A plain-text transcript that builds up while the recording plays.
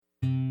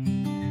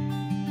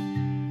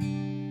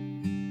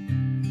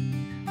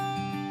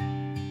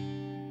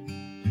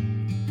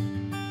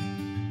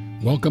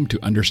Welcome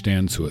to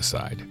Understand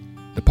Suicide,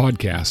 the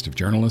podcast of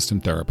journalist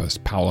and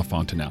therapist Paola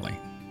Fontanelli.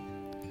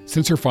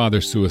 Since her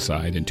father's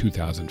suicide in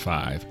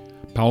 2005,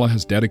 Paola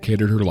has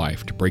dedicated her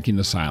life to breaking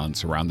the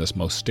silence around this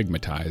most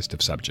stigmatized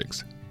of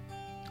subjects.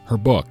 Her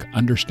book,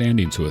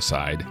 Understanding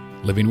Suicide,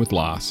 Living with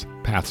Loss,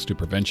 Paths to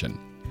Prevention,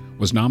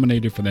 was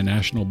nominated for the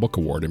National Book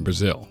Award in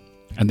Brazil,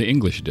 and the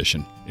English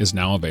edition is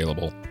now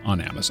available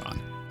on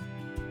Amazon.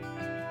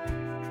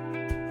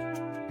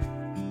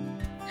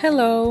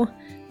 Hello.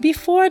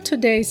 Before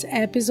today's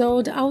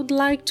episode, I would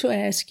like to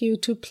ask you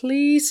to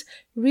please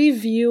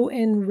review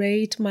and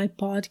rate my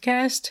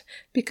podcast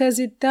because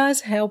it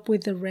does help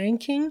with the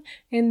ranking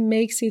and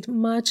makes it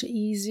much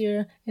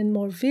easier and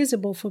more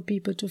visible for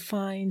people to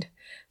find.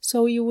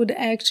 So you would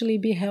actually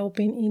be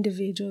helping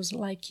individuals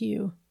like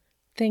you.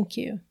 Thank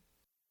you.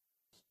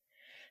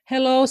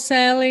 Hello,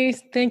 Sally.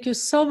 Thank you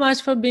so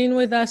much for being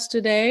with us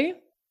today.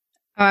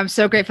 Oh, I'm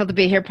so grateful to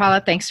be here,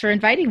 Paula. Thanks for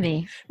inviting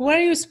me. Where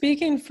are you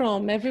speaking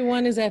from?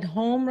 Everyone is at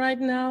home right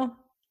now?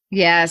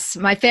 Yes,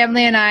 my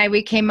family and I,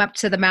 we came up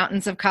to the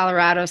mountains of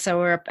Colorado.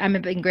 So I'm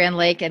in Grand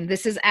Lake, and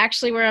this is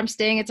actually where I'm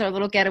staying. It's our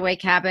little getaway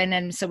cabin.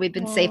 And so we've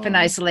been safe and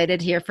isolated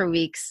here for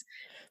weeks.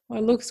 Well,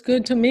 it looks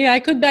good to me. I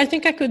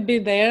think I could be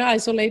there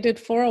isolated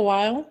for a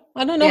while.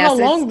 I don't know how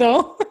long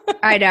though.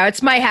 I know,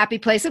 it's my happy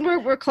place, and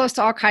we're close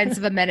to all kinds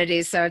of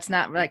amenities, so it's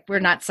not like we're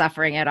not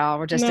suffering at all.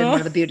 We're just in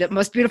one of the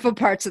most beautiful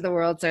parts of the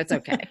world, so it's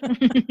okay.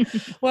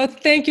 Well,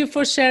 thank you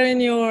for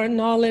sharing your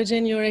knowledge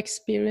and your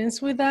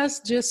experience with us.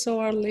 Just so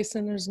our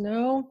listeners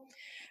know,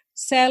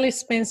 Sally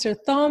Spencer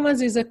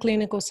Thomas is a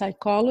clinical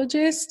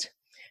psychologist.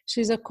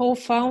 She's a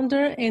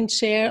co-founder and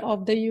chair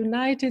of the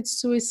United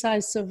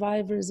Suicide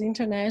Survivors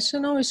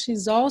International.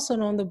 She's also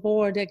on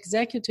the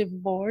executive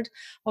board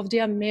of the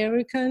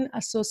American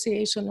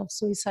Association of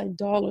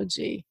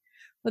Suicidology.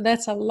 Well,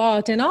 that's a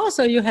lot. And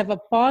also you have a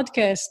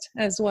podcast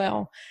as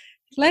well.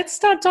 Let's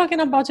start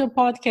talking about your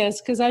podcast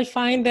because I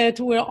find that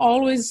we're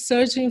always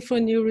searching for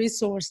new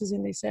resources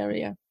in this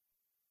area.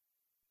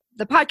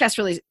 The podcast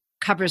really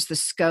covers the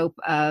scope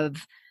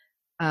of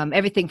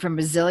everything from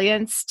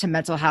resilience to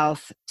mental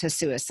health to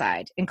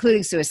suicide,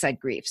 including suicide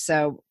grief.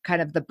 So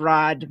kind of the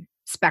broad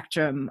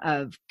spectrum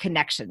of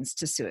connections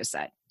to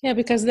suicide. Yeah,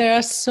 because there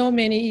are so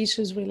many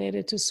issues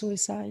related to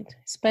suicide,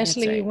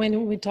 especially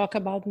when we talk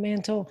about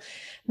mental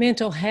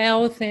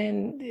health,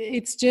 and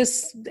it's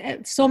just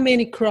so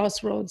many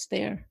crossroads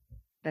there.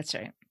 That's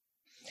right.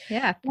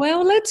 Yeah.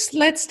 Well,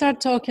 let's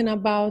start talking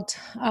about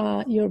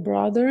your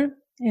brother.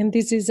 And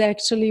this is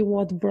actually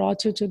what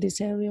brought you to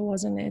this area,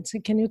 wasn't it? So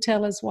can you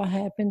tell us what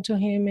happened to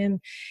him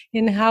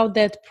and how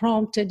that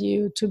prompted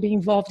you to be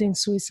involved in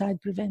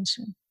suicide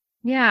prevention?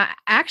 Yeah,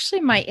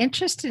 actually, my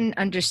interest in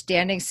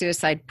understanding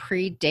suicide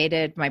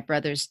predated my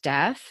brother's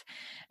death.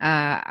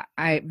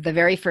 The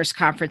very first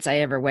conference I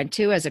ever went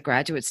to as a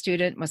graduate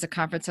student was a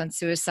conference on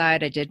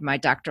suicide. I did my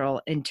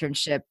doctoral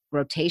internship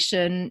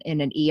rotation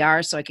in an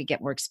ER so I could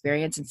get more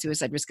experience in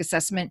suicide risk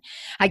assessment.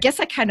 I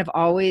guess I kind of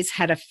always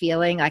had a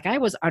feeling like I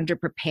was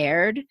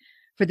underprepared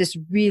for this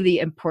really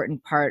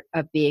important part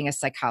of being a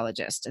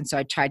psychologist. And so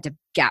I tried to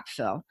gap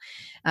fill.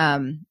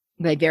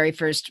 My very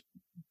first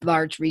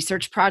large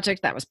research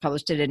project that was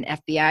published in an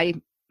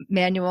FBI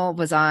manual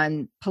was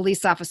on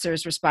police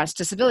officers' response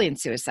to civilian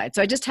suicide.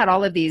 So I just had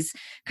all of these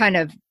kind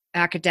of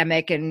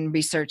academic and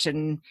research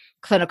and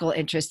clinical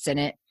interests in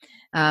it.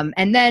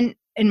 And then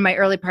in my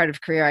early part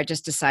of career, I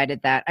just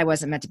decided that I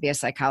wasn't meant to be a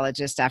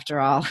psychologist after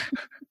all.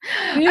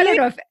 Really?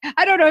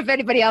 I don't know if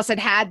anybody else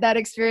had that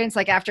experience.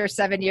 Like after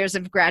 7 years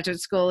of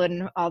graduate school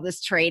and all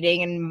this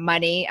training and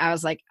money, I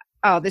was like,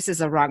 oh, this is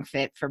a wrong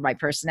fit for my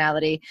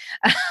personality.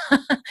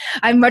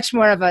 I'm much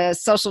more of a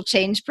social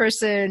change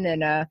person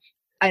and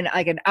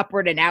like an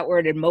upward and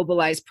outward and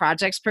mobilized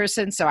projects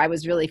person. So I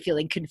was really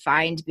feeling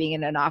confined being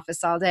in an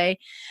office all day.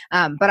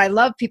 But I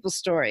love people's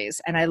stories,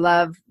 and I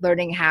love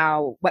learning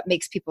what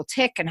makes people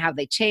tick and how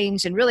they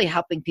change, and really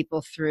helping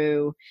people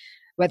through,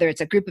 whether it's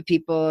a group of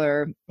people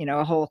or,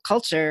 a whole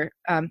culture,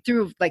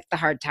 through like the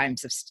hard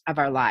times of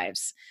our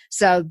lives.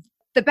 So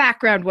the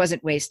background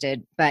wasn't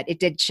wasted, but it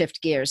did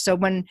shift gears. So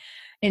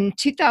in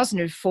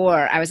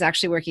 2004, I was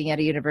actually working at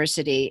a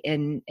university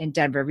in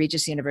Denver,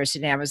 Regis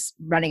University, and I was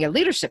running a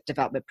leadership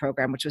development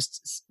program, which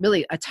was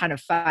really a ton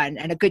of fun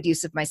and a good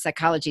use of my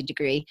psychology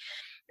degree.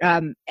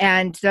 And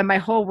then my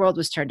whole world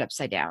was turned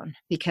upside down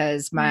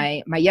because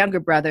my younger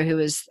brother, who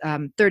was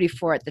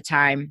 34 at the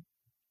time,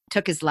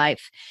 took his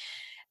life.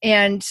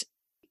 And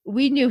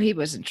we knew he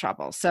was in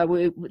trouble.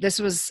 So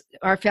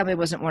our family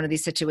wasn't one of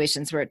these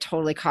situations where it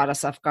totally caught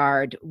us off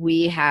guard.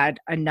 We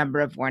had a number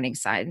of warning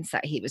signs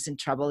that he was in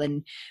trouble,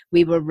 and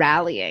we were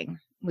rallying.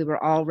 We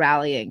were all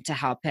rallying to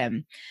help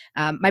him.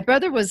 My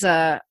brother was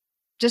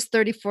just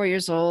 34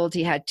 years old.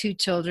 He had 2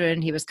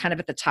 children. He was kind of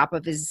at the top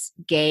of his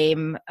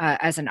game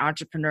as an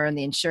entrepreneur in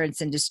the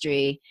insurance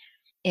industry.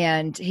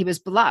 And he was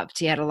beloved.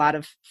 He had a lot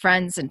of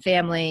friends and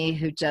family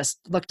who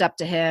just looked up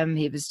to him.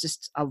 He was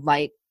just a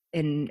light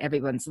in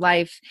everyone's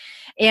life.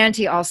 And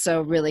he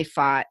also really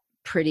fought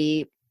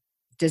pretty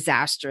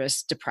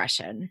disastrous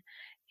depression.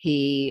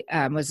 He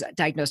was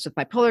diagnosed with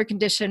bipolar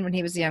condition when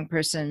he was a young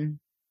person,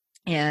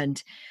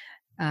 and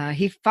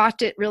he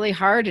fought it really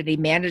hard, and he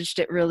managed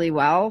it really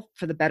well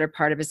for the better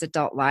part of his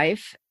adult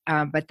life.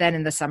 But then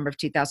in the summer of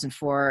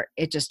 2004,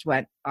 it just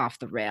went off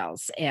the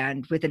rails.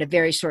 And within a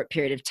very short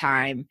period of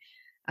time,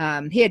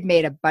 he had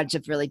made a bunch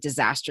of really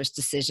disastrous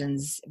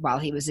decisions while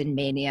he was in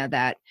mania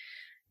that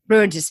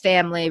ruined his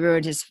family,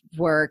 ruined his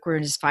work,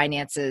 ruined his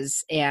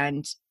finances,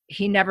 and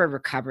he never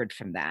recovered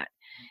from that.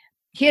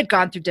 He had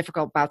gone through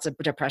difficult bouts of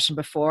depression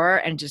before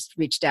and just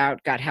reached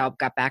out, got help,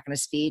 got back on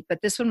his feet. But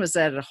this one was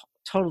at a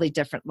totally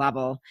different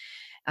level.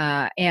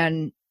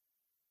 And,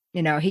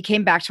 he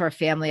came back to our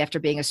family after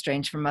being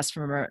estranged from us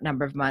for a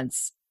number of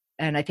months.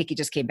 And I think he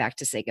just came back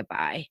to say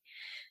goodbye.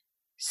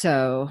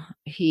 So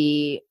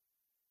he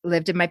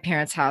lived in my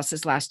parents' house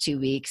his last 2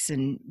 weeks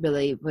and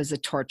really was a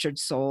tortured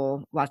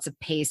soul, lots of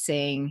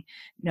pacing,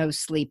 no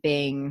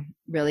sleeping,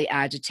 really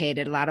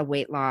agitated, a lot of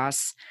weight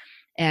loss.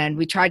 And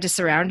we tried to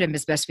surround him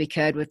as best we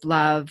could with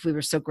love. We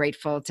were so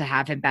grateful to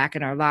have him back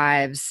in our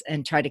lives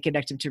and try to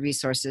connect him to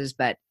resources.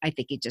 But I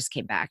think he just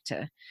came back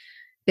to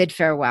bid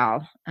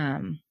farewell.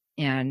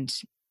 And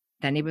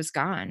then he was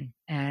gone.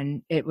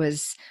 And it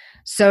was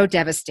so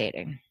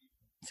devastating.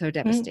 So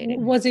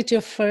devastating. Was it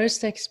your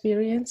first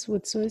experience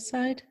with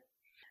suicide?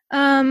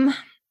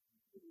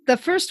 The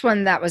first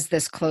one that was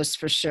this close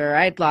for sure.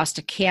 I'd lost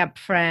a camp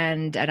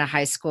friend and a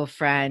high school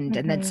friend,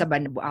 and then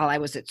someone while I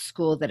was at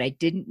school that I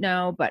didn't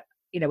know, but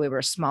we were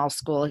a small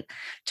school,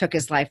 took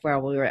his life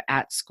while we were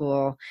at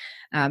school.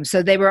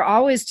 So they were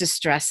always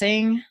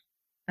distressing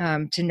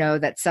to know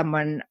that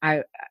someone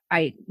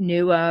I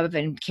knew of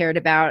and cared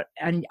about,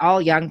 and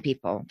all young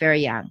people, very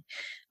young,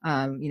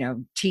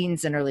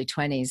 teens and early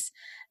 20s,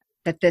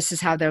 that this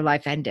is how their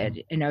life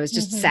ended. It was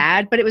just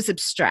sad, but it was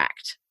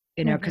abstract,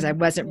 because I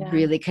wasn't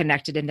really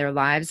connected in their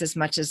lives as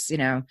much as,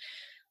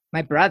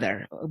 my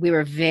brother. We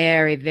were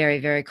very, very,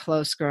 very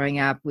close growing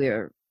up. We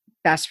were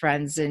best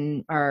friends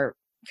in our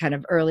kind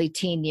of early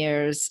teen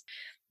years.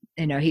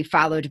 He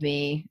followed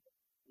me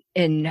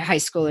in high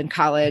school and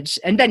college,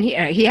 and then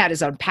he had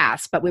his own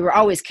paths, but we were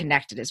always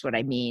connected is what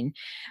I mean.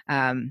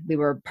 We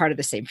were part of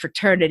the same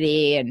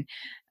fraternity, and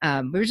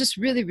we were just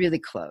really, really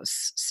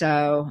close.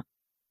 So,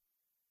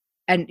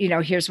 and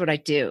here's what I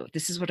do.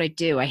 This is what I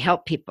do. I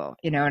help people,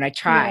 and I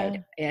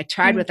tried. I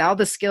tried with all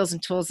the skills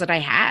and tools that I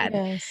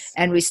had,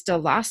 and we still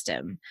lost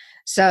him.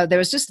 So there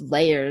was just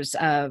layers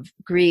of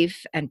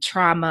grief and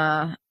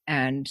trauma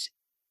and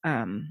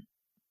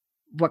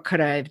what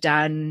could I have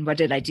done? What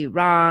did I do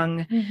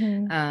wrong?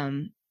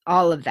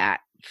 All of that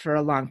for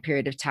a long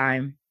period of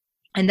time.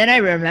 And then I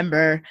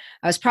remember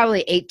I was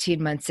probably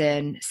 18 months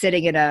in,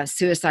 sitting in a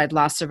suicide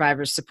loss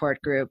survivors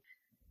support group,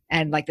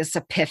 and like this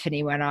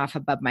epiphany went off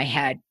above my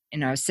head.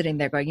 And I was sitting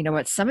there going,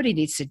 what? Somebody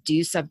needs to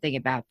do something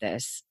about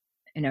this.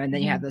 And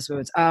then you have those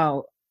moments,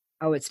 oh,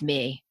 it's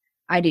me.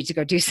 I need to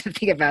go do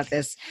something about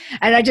this.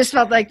 And I just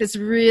felt like this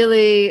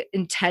really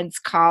intense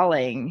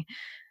calling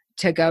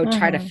to go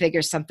try to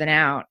figure something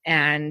out.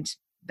 And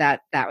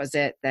that was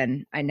it.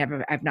 Then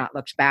I've not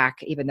looked back,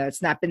 even though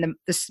it's not been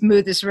the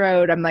smoothest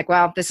road. I'm like,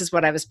 well, this is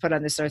what I was put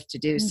on this earth to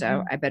do.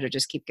 So I better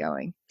just keep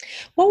going.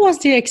 What was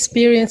the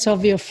experience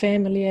of your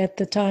family at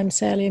the time,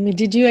 Sally? I mean,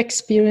 did you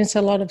experience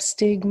a lot of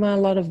stigma, a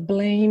lot of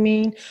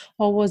blaming,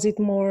 or was it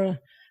more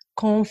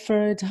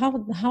comfort?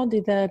 How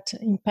did that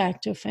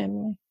impact your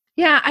family?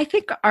 Yeah, I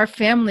think our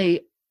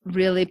family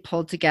really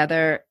pulled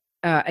together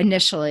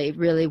initially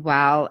really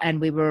well,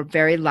 and we were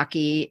very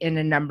lucky in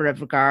a number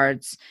of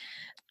regards.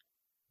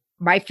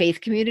 My faith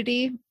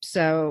community,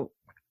 so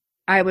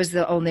I was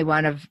the only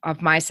one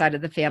of my side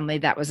of the family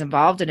that was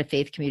involved in a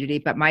faith community,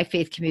 but my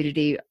faith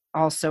community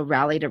also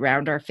rallied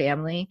around our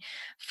family,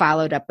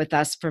 followed up with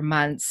us for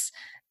months.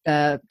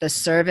 The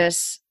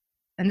service,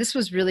 and this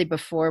was really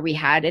before we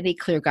had any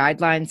clear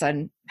guidelines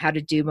on how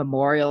to do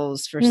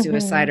memorials for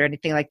suicide or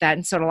anything like that.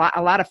 And so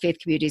a lot of faith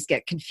communities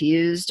get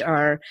confused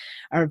or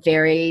are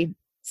very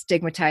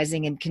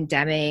stigmatizing and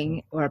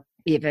condemning or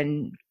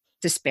even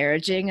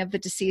disparaging of the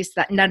deceased.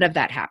 That none of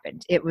that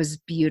happened. It was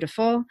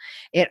beautiful.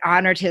 It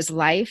honored his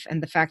life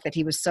and the fact that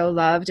he was so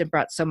loved and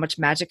brought so much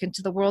magic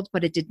into the world,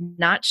 but it did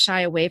not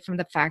shy away from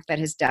the fact that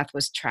his death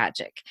was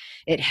tragic.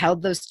 It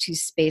held those two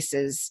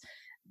spaces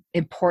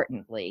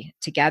importantly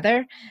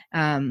together.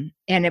 And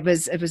it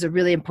was a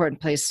really important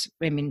place.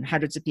 I mean,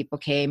 hundreds of people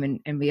came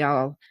and we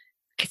all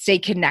stayed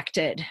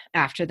connected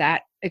after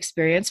that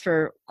experience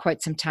for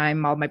quite some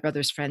time, all my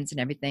brother's friends and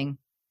everything.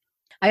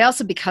 I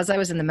also, because I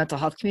was in the mental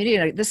health community,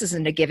 and this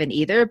isn't a given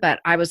either, but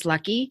I was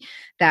lucky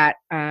that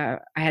I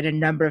had a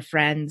number of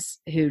friends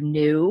who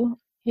knew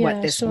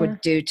what this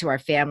would do to our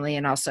family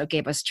and also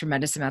gave us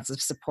tremendous amounts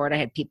of support. I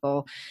had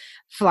people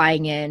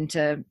flying in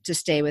to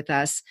stay with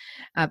us.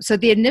 So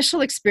the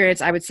initial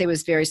experience, I would say,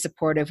 was very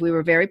supportive. We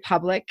were very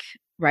public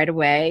right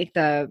away.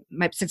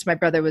 Since my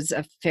brother was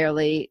a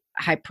fairly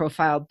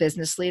high-profile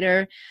business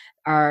leader,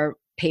 our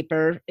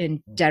paper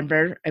in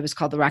Denver, it was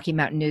called the Rocky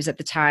Mountain News at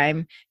the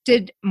time,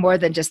 did more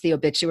than just the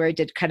obituary,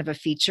 did kind of a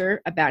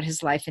feature about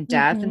his life and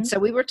death. And so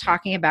we were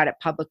talking about it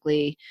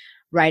publicly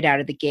right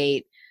out of the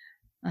gate.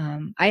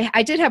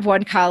 I did have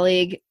one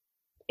colleague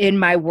in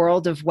my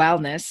world of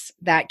wellness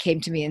that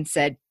came to me and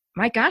said,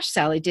 "My gosh,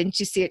 Sally, didn't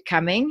you see it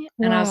coming?"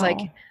 And I was like,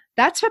 Wow.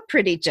 that's a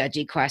pretty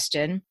judgy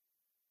question.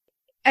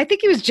 I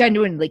think he was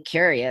genuinely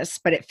curious,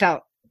 but it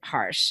felt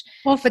harsh.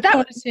 Of But that,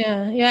 course,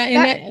 yeah, yeah.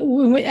 And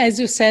that as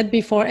you said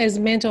before, as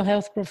mental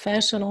health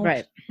professional,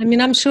 right. I mean,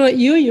 I'm sure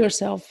you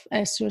yourself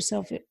asked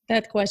yourself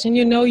that question.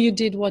 You know, you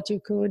did what you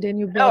could, and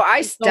you Oh,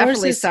 brought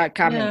definitely resources. saw it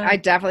coming. Yeah. I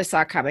definitely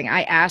saw it coming.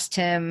 I asked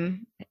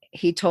him.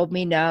 He told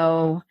me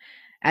no.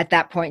 At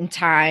that point in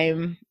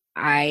time,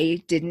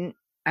 I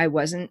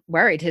wasn't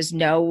worried. His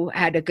no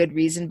had a good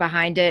reason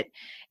behind it.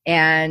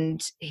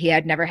 And he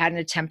had never had an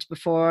attempt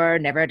before,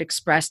 never had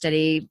expressed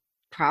any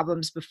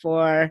problems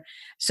before.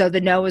 So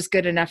the no was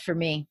good enough for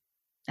me.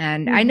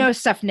 And I Mhm. know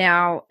stuff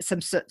now, some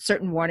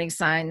certain warning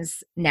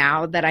signs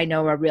now that I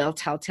know are real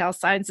telltale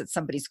signs that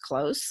somebody's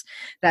close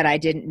that I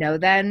didn't know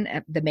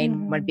then. The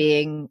main one Mhm.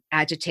 being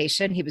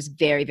agitation. He was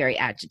very, very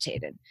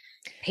agitated,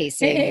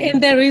 pacing And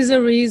and there is a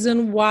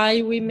reason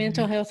why we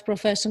mental mhm. health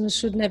professionals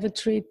should never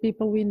treat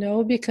people we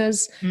know,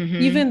 because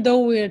Mhm. even though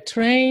we're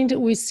trained,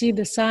 we see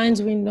the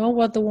signs, we know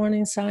what the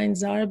warning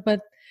signs are, but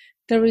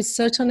there is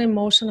such an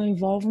emotional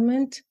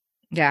involvement,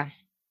 Yeah,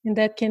 and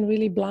that can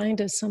really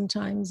blind us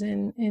sometimes. that's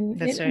And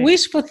right.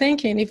 wishful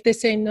thinking, if they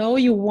say no,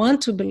 you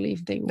want to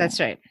believe they That's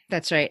won't. right.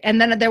 That's right.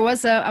 And then there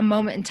was a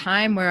moment in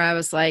time where I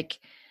was like,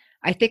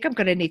 I think I'm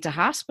going to need to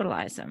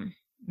hospitalize him.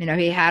 You know,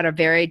 he had a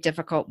very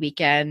difficult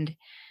weekend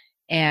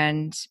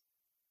and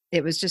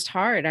it was just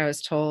hard. I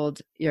was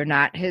told, "You're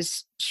not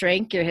his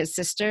shrink, you're his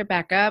sister,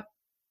 back up,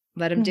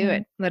 let him do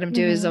Mm-hmm. it. Let him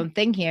do his Mm-hmm. own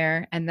thing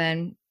here." And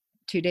then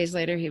 2 days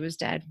later, he was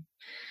dead.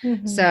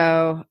 Mm-hmm.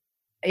 So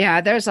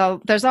yeah, there's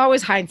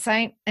always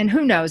hindsight. And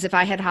who knows, if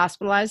I had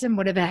hospitalized him,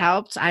 would have it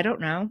helped? I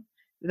don't know.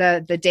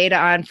 The data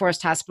on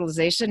forced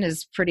hospitalization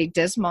is pretty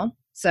dismal.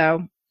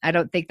 So I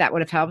don't think that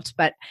would have helped.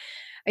 But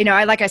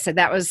like I said,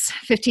 that was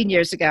 15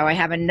 years ago. I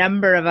have a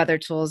number of other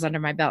tools under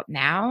my belt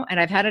now, and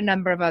I've had a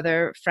number of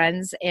other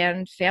friends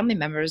and family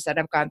members that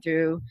have gone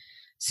through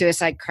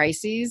suicide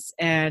crises,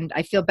 and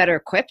I feel better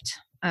equipped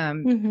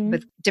Mm-hmm.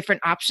 with different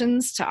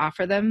options to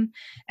offer them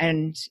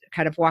and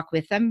kind of walk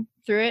with them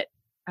through it.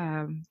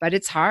 But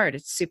it's hard.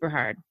 It's super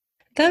hard.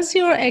 Does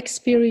your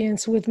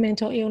experience with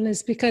mental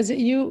illness, because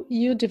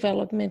you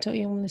developed mental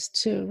illness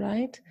too,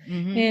 right?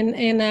 Hmm.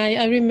 And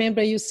I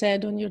remember you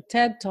said on your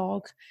TED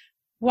talk,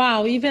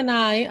 wow, even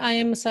I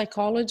am a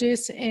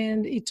psychologist,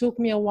 and it took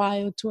me a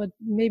while to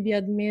maybe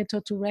admit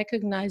or to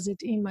recognize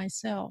it in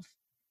myself.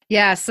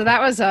 Yeah, so that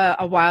was a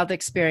wild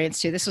experience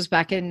too. This was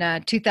back in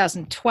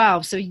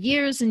 2012, so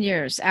years and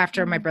years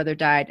after my Mhm. brother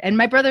died. And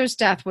my brother's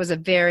death was a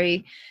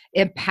very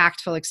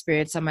impactful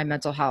experience on my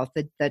mental health.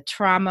 The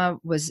trauma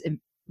was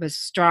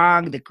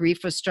strong, the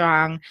grief was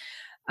strong,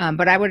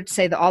 but I would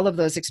say that all of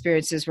those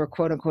experiences were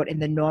quote unquote in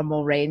the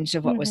normal range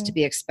of what was to Mhm.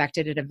 be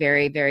expected at a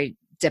very, very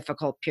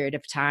difficult period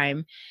of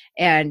time.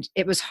 And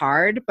it was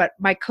hard, but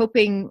my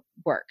coping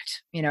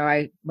worked.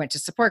 I went to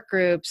support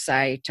groups.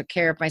 I took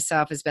care of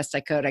myself as best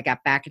I could. I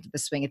got back into the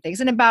swing of things.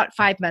 In about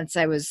 5 months,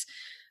 I was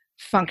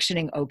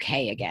functioning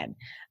okay again.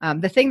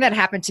 The thing that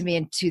happened to me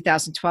in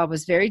 2012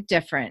 was very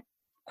different,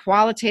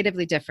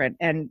 qualitatively different.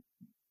 And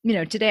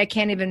today I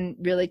can't even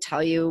really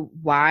tell you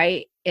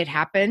why it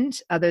happened,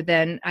 other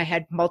than I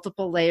had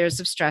multiple layers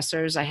of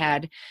stressors. I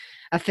had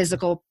a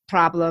physical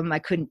problem. I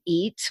couldn't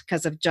eat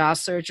because of jaw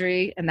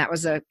surgery, and that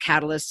was a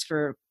catalyst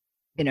for,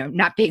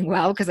 not being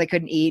well because I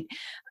couldn't eat.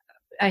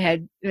 I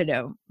had,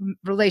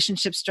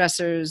 relationship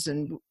stressors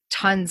and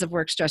tons of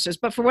work stressors.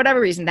 But for whatever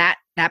reason, that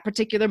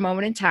particular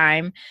moment in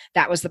time,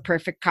 that was the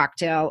perfect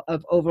cocktail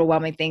of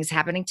overwhelming things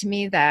happening to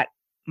me that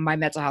my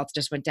mental health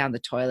just went down the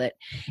toilet.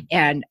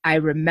 And I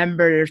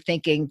remember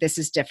thinking, this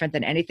is different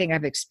than anything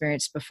I've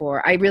experienced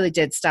before. I really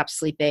did stop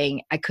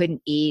sleeping. I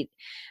couldn't eat.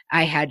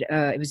 I had,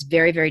 it was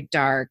very, very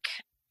dark,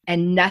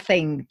 and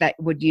nothing that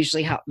would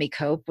usually help me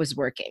cope was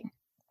working.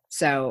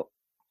 So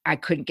I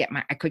couldn't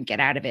get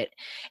out of it.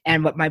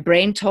 And what my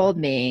brain told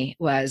me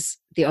was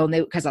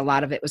because a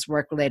lot of it was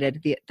work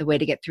related, the way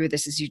to get through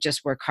this is you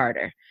just work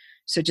harder.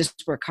 So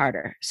just work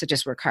harder. So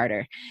just work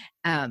harder.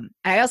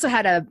 I also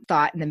had a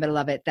thought in the middle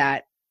of it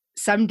that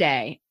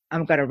someday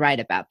I'm going to write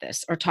about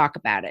this or talk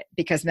about it,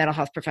 because mental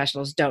health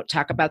professionals don't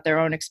talk about their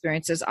own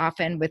experiences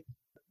often with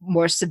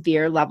more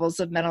severe levels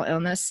of mental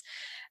illness.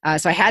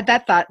 So I had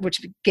that thought,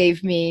 which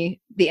gave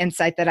me the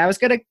insight that I was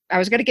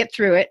gonna get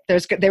through it.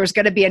 There was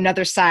going to be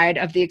another side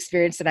of the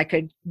experience that I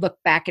could look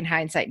back in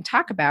hindsight and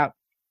talk about.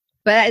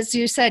 But as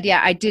you said,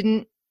 yeah,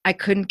 I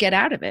couldn't get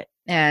out of it,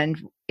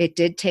 and it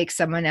did take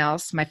someone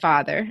else, my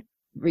father,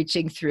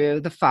 reaching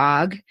through the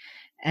fog,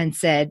 and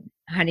said,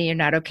 "Honey, you're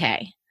not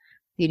okay.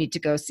 You need to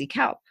go seek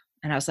help."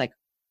 And I was like,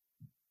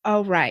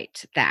 "Oh,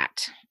 right,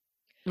 that."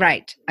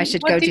 Right. I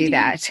should What go did do he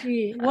that.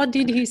 see? What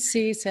did he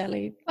see,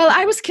 Sally? Well,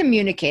 I was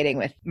communicating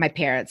with my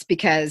parents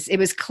because it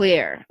was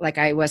clear, like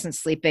I wasn't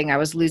sleeping. I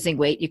was losing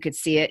weight. You could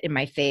see it in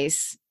my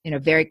face,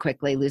 very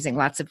quickly, losing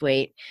lots of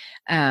weight.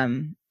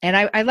 And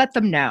I let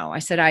them know. I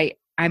said,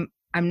 I'm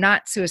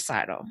not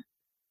suicidal,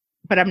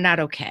 but I'm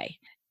not okay.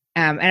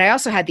 And I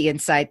also had the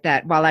insight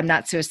that while I'm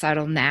not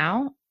suicidal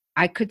now,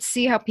 I could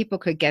see how people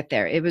could get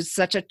there. It was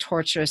such a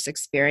torturous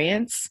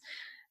experience,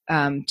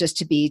 just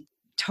to be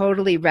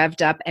totally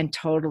revved up and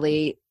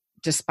totally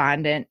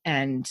despondent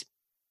and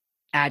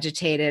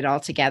agitated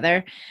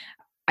altogether.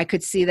 I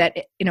could see that,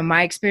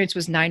 my experience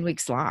was 9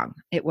 weeks long.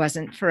 It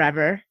wasn't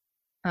forever.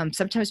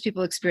 Sometimes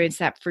people experience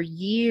that for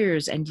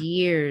years and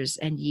years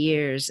and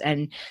years.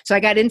 And so I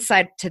got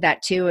insight to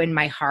that too in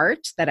my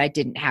heart that I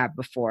didn't have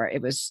before.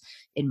 It was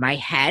in my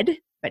head,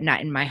 but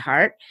not in my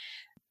heart.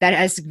 That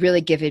has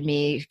really given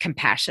me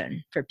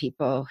compassion for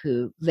people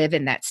who live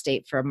in that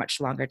state for a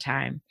much longer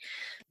time.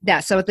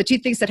 Yeah. So the two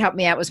things that helped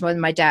me out was when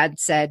my dad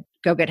said,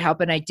 go get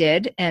help. And I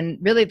did. And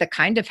really the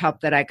kind of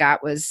help that I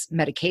got was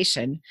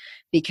medication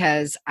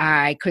because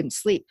I couldn't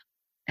sleep.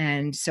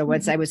 And so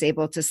once I was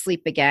able to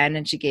sleep again,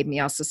 and she gave me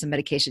also some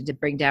medication to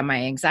bring down my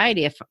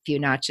anxiety a few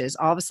notches,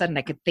 all of a sudden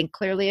I could think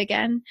clearly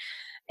again.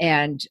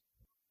 And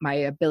my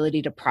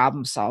ability to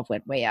problem solve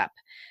went way up.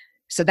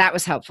 So that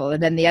was helpful.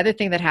 And then the other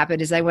thing that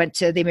happened is I went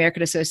to the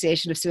American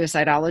Association of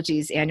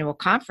Suicidology's annual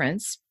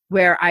conference,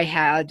 where I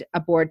had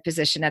a board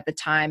position at the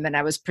time and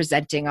I was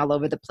presenting all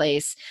over the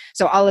place.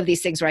 So all of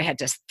these things where I had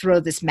to throw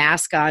this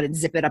mask on and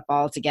zip it up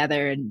all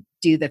together and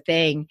do the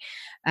thing.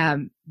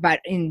 But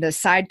in the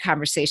side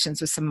conversations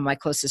with some of my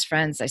closest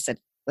friends, I said,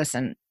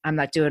 listen, I'm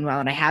not doing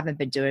well and I haven't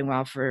been doing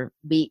well for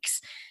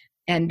weeks.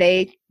 And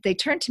they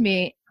turned to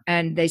me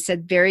and they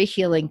said very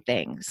healing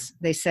things.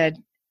 They said,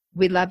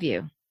 we love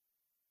you.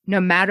 No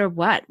matter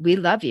what, we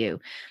love you.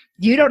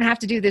 You don't have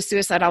to do this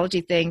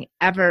suicidology thing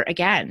ever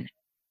again.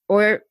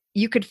 Or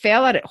you could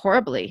fail at it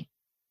horribly.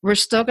 We're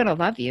still going to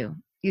love you.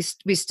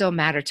 We still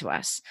matter to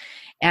us.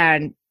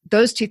 And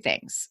those two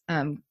things,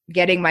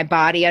 getting my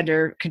body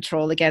under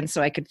control again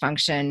so I could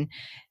function,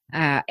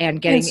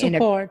 and getting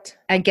support.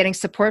 And getting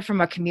support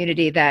from a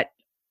community that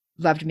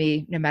loved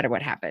me no matter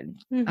what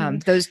happened.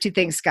 Those two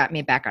things got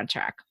me back on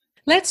track.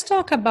 Let's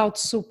talk about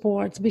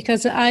support,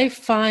 because I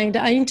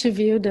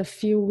interviewed a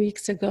few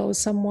weeks ago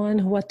someone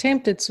who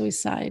attempted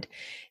suicide.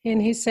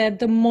 And he said,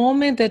 the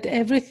moment that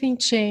everything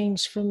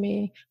changed for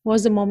me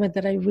was the moment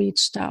that I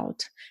reached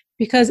out.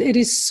 Because it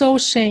is so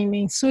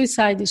shaming.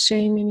 Suicide is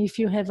shaming if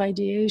you have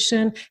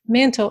ideation.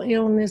 Mental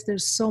illness,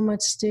 there's so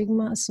much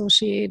stigma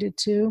associated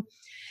too.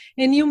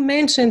 And you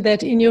mentioned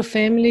that in your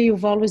family,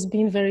 you've always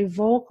been very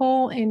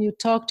vocal and you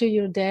talked to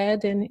your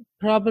dad, and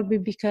probably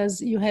because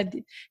he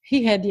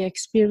had the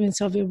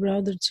experience of your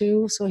brother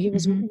too. So he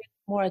was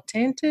more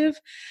attentive.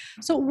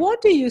 So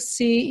what do you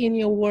see in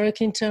your work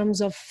in terms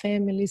of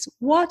families?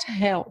 What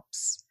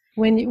helps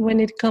when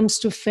it comes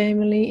to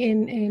family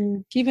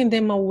and giving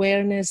them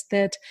awareness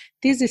that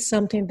this is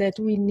something that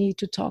we need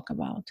to talk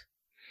about?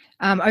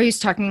 Are you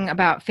talking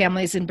about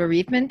families in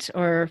bereavement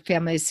or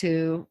families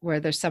where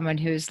there's someone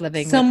who's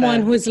living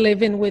who's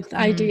living with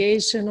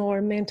ideation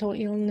or mental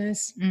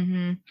illness?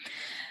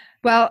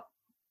 Well,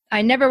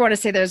 I never want to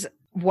say there's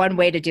one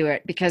way to do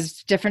it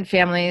because different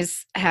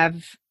families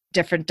have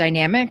different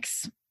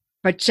dynamics.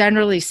 But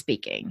generally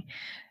speaking,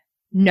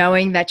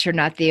 knowing that you're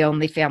not the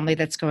only family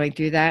that's going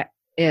through that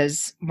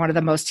is one of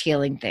the most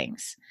healing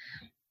things.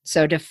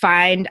 So to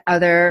find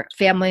other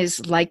families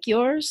like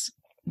yours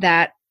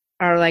that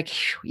are like,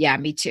 yeah,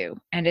 me too.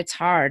 And it's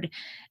hard.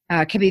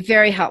 Can be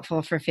very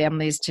helpful for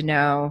families to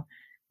know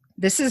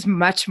this is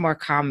much more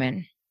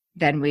common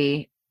than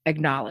we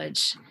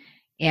acknowledge.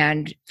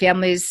 And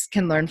families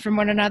can learn from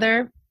one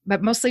another,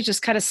 but mostly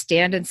just kind of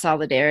stand in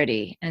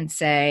solidarity and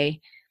say,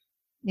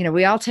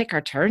 we all take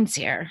our turns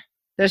here.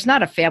 There's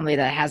not a family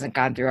that hasn't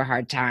gone through a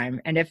hard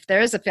time. And if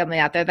there is a family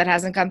out there that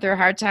hasn't gone through a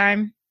hard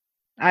time,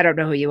 I don't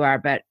know who you are,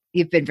 but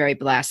you've been very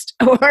blessed,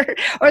 or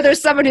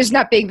there's someone who's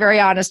not being very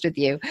honest with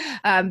you,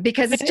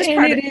 because it's just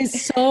it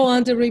is so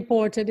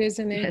underreported,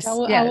 isn't it? Yes,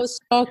 I was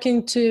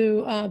talking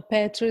to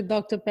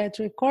Dr.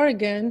 Patrick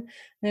Corrigan,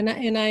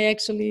 and I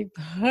actually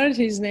heard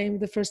his name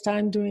the first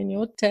time during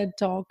your TED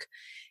Talk,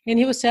 and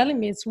he was telling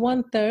me it's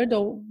 1/3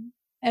 or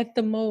at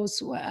the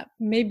most,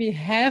 maybe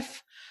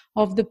half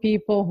of the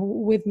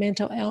people with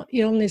mental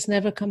illness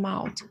never come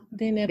out.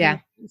 They never. Yeah.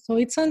 So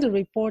it's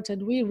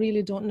underreported. We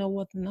really don't know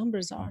what the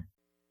numbers are.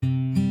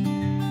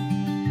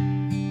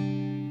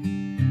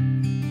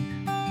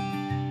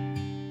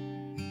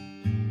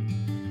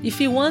 If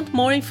you want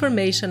more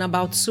information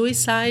about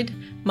suicide,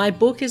 my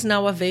book is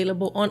now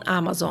available on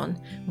Amazon,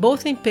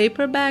 both in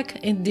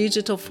paperback and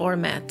digital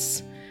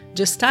formats.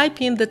 Just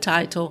type in the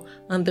title,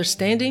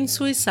 Understanding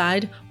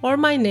Suicide, or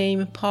my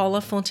name,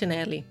 Paula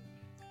Fontinelli.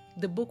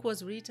 The book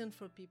was written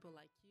for people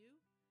like you,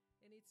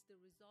 and it's the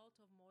result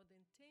of more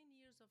than 10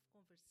 years of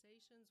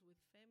conversations with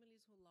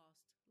families who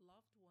lost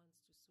loved ones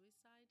to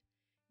suicide,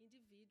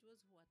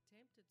 individuals who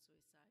attempted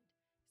suicide,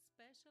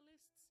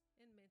 specialists,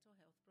 and mental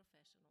health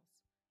professionals.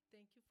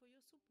 Thank you for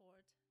your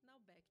support. Now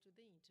back to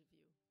the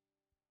interview.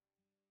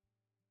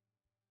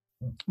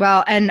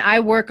 Well, and I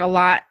work a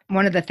lot.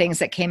 One of the things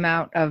that came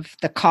out of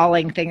the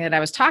calling thing that I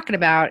was talking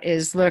about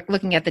is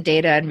looking at the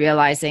data and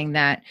realizing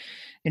that,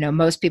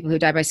 most people who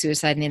die by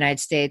suicide in the United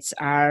States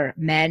are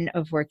men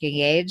of working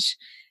age.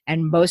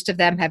 And most of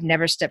them have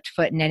never stepped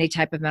foot in any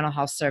type of mental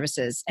health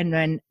services. And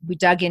when we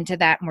dug into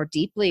that more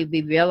deeply,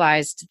 we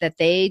realized that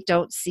they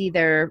don't see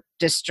their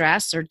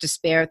distress or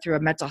despair through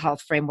a mental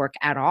health framework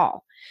at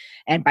all.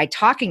 And by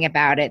talking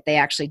about it, they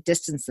actually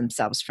distance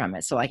themselves from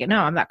it. So like,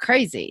 no, I'm not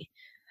crazy.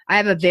 I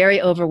have a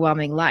very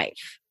overwhelming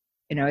life.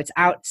 It's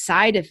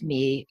outside of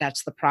me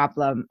that's the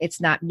problem. It's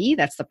not me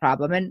that's the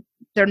problem. And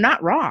they're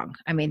not wrong.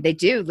 I mean, they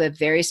do live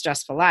very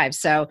stressful lives.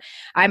 So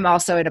I'm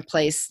also in a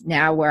place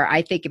now where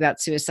I think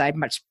about suicide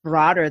much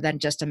broader than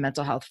just a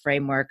mental health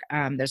framework.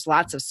 There's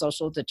lots of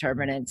social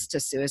determinants to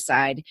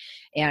suicide,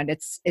 and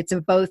it's a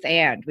both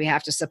and. We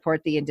have to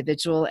support the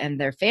individual and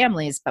their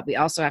families, but we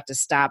also have to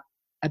stop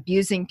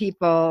abusing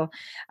people,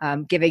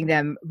 giving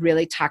them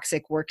really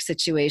toxic work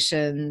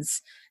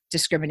situations,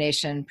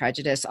 discrimination,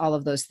 prejudice, all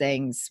of those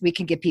things. We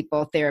can give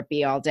people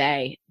therapy all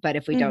day, but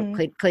if we don't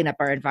clean up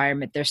our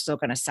environment, they're still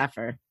going to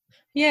suffer.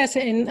 Yes,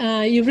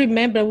 and you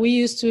remember we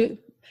used to,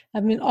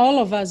 all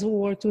of us who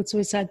worked with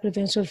suicide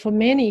prevention for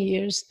many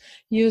years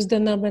used the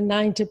number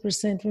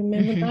 90%.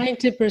 Remember,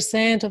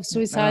 90% of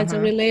suicides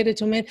are related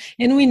to men.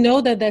 And we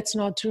know that that's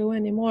not true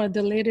anymore.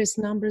 The latest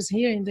numbers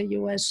here in the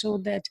US show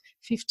that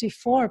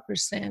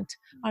 54%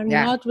 are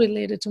not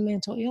related to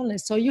mental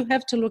illness. So you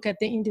have to look at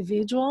the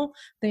individual,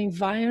 the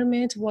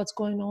environment, what's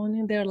going on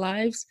in their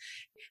lives,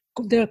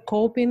 their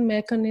coping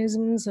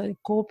mechanisms,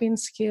 coping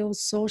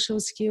skills, social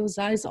skills,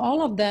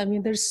 all of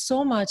them. There's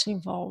so much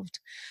involved.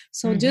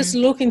 So just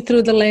looking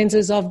through the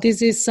lenses of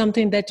this is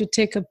something that you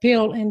take a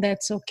pill and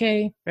that's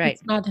okay. Right.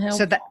 It's not helpful.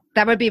 So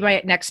that would be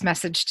my next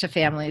message to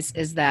families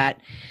is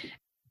that,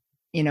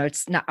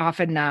 it's not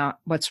often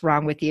what's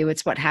wrong with you,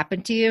 it's what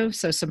happened to you.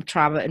 So some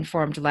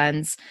trauma-informed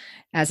lens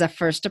as a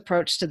first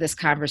approach to this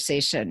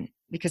conversation,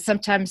 because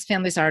sometimes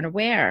families aren't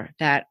aware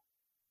that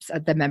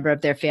the member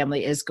of their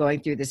family is going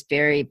through this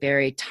very,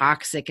 very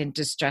toxic and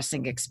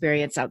distressing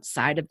experience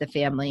outside of the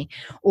family.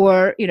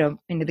 Or, in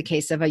the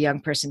case of a young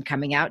person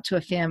coming out to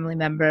a family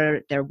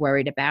member, they're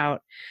worried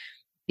about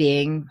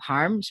being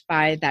harmed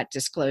by that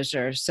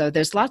disclosure. So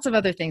there's lots of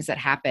other things that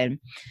happen.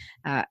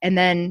 And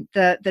then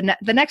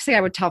the next thing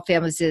I would tell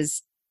families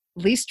is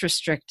least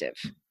restrictive.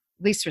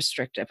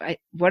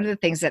 One of the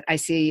things that I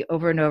see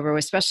over and over,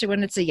 especially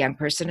when it's a young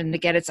person, and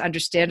again, it's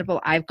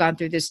understandable. I've gone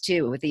through this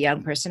too with a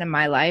young person in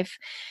my life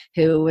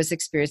who was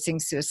experiencing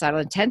suicidal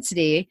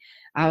intensity.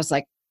 I was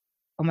like,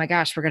 oh my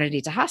gosh, we're going to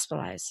need to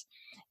hospitalize.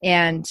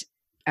 And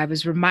I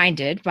was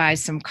reminded by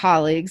some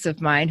colleagues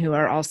of mine who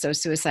are also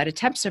suicide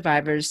attempt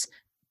survivors,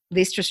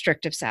 least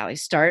restrictive, Sally.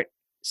 Start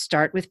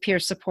with peer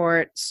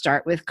support,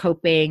 start with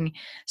coping,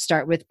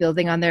 start with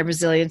building on their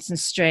resilience and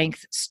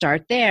strength,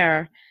 start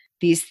there.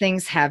 These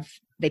things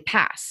they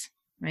pass,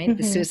 right?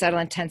 The suicidal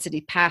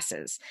intensity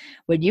passes.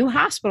 When you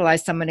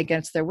hospitalize someone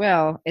against their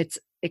will, it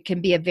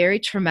can be a very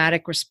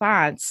traumatic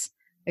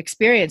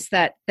experience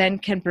that then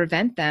can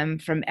prevent them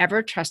from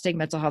ever trusting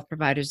mental health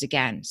providers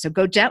again. So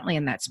go gently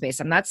in that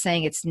space. I'm not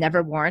saying it's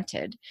never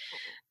warranted,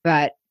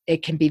 but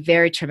it can be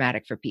very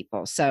traumatic for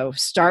people. So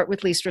start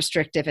with least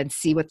restrictive and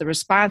see what the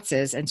response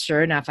is. And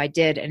sure enough, I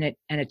did, and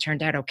it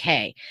turned out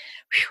okay.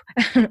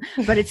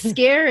 But it's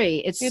scary.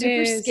 It's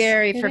super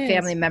scary for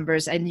family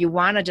members, and you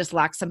want to just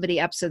lock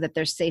somebody up so that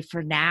they're safe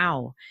for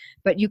now.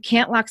 But you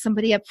can't lock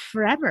somebody up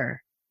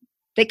forever.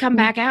 They come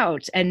back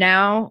out, and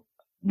now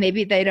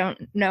maybe they don't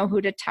know who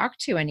to talk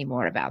to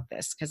anymore about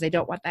this because they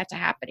don't want that to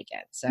happen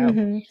again.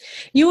 So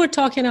you were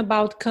talking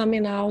about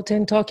coming out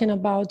and talking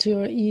about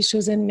your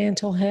issues and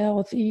mental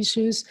health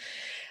issues.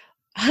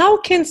 How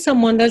can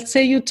someone, let's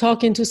say you're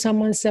talking to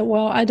someone, say,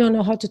 well, I don't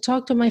know how to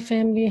talk to my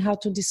family, how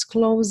to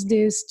disclose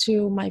this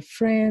to my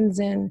friends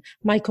and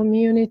my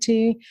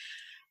community.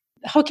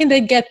 How can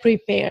they get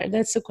prepared?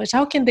 That's the question.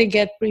 How can they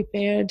get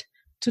prepared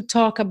to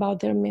talk about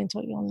their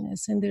mental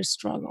illness and their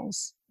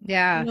struggles?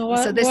 Yeah. So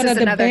what are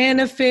the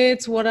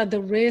benefits? What are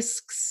the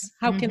risks?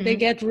 How can they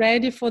get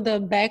ready for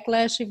the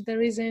backlash if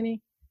there is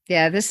any?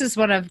 Yeah, this is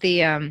one of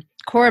the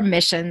core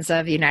missions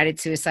of United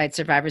Suicide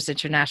Survivors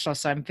International.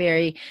 So I'm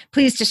very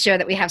pleased to share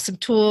that we have some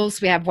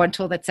tools. We have one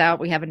tool that's out.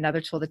 We have another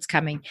tool that's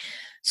coming.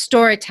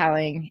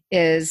 Storytelling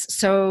is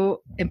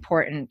so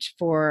important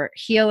for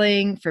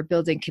healing, for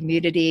building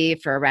community,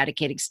 for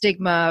eradicating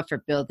stigma,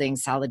 for building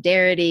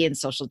solidarity and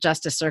social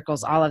justice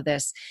circles, all of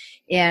this.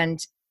 And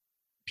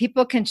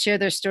people can share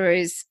their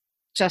stories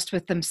just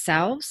with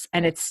themselves,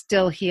 and it's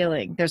still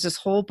healing. There's this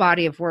whole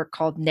body of work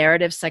called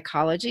narrative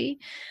psychology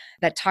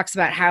that talks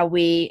about how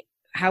we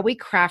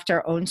craft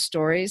our own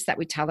stories that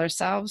we tell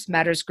ourselves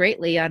matters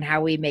greatly on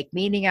how we make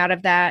meaning out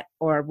of that,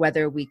 or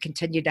whether we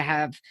continue to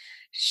have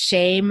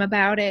shame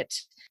about it.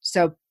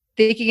 So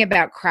thinking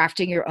about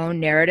crafting your own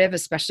narrative,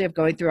 especially of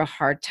going through a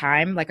hard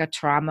time, like a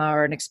trauma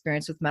or an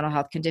experience with mental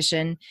health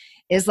condition,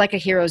 is like a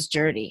hero's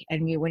journey.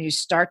 And when you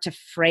start to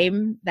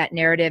frame that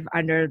narrative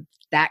under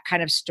that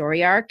kind of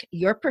story arc,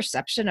 your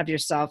perception of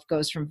yourself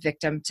goes from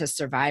victim to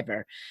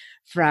survivor,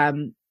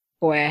 from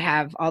boy, I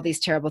have all these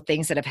terrible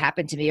things that have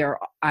happened to me, or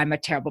I'm a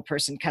terrible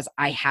person because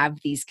I have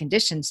these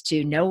conditions,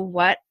 to know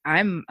what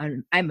I'm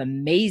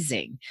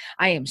amazing.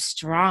 I am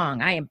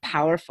strong. I am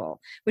powerful,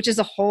 which is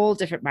a whole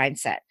different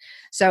mindset.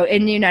 So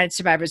in United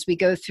Survivors, we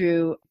go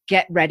through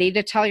get ready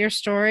to tell your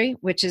story,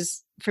 which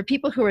is for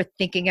people who are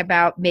thinking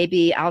about,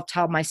 maybe I'll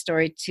tell my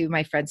story to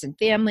my friends and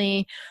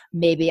family.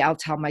 Maybe I'll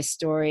tell my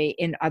story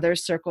in other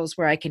circles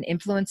where I can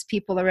influence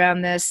people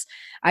around this.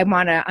 I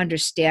want to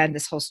understand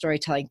this whole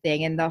storytelling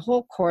thing. And the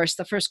whole course,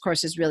 the first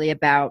course, is really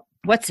about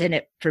what's in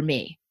it for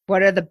me.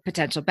 What are the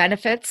potential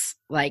benefits,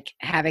 like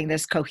having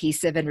this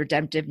cohesive and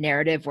redemptive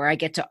narrative where I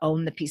get to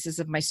own the pieces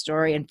of my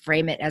story and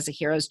frame it as a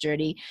hero's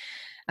journey?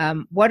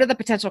 What are the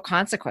potential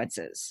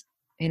consequences?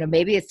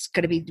 Maybe it's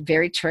going to be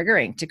very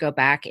triggering to go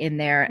back in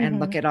there and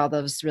look at all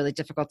those really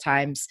difficult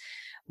times.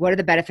 What are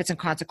the benefits and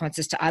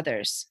consequences to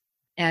others?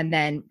 And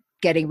then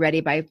getting ready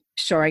by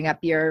shoring up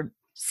your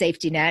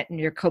safety net and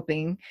your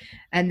coping.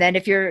 And then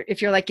if you're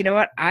like, you know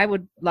what, I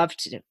would love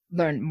to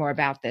learn more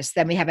about this,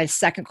 then we have a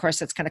second course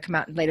that's going to come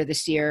out later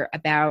this year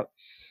about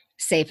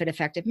safe and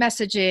effective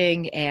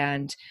messaging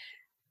and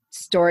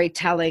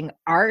storytelling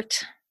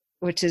art,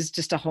 which is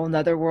just a whole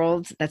nother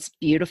world that's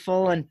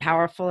beautiful and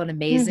powerful and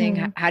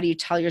amazing. How do you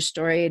tell your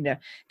story in a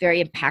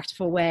very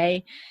impactful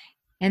way?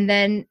 And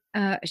then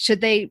should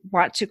they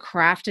want to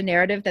craft a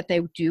narrative that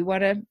they do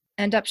want to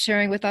end up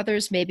sharing with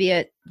others, maybe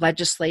at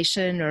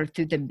legislation or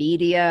through the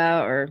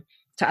media or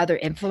to other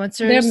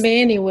influencers? There are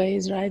many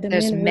ways, right?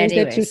 There's many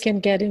ways that you can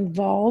get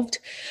involved.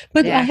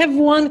 But I have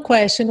one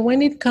question.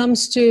 When it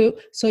comes to,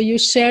 so you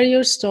share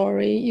your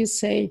story, you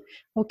say,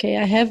 okay,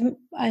 I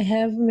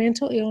have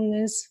mental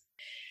illness.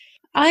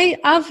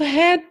 I've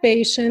had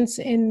patients,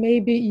 and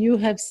maybe you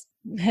have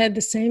had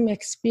the same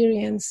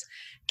experience,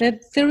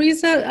 that there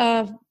is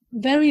a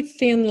very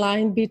thin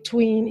line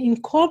between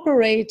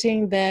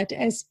incorporating that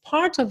as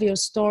part of your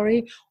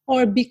story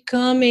or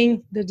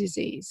becoming the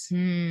disease.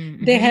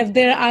 They have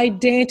their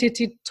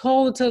identity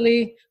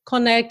totally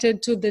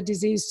connected to the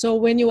disease. So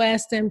when you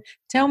ask them,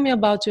 tell me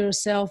about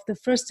yourself, the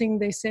first thing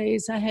they say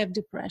is, I have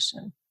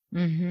depression.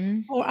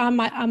 Or I'm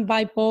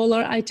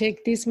bipolar, I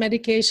take this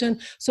medication.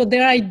 So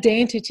their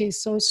identity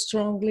is so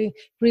strongly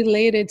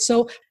related.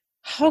 So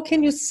how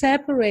can you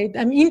separate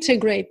and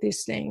integrate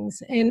these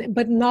things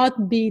but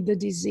not be the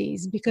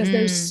disease? Because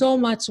there's so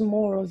much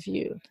more of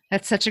you.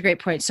 That's such a great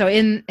point. So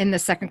in the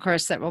second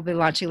course that we'll be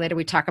launching later,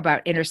 we talk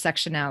about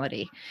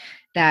intersectionality,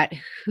 that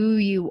who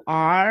you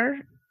are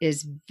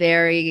is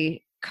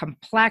very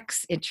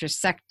complex,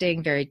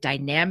 intersecting, very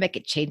dynamic.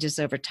 It changes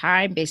over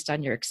time based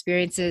on your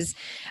experiences.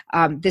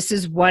 This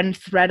is one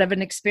thread of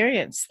an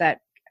experience that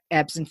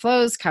ebbs and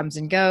flows, comes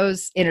and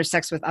goes,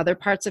 intersects with other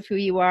parts of who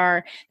you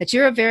are, that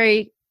you're a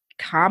very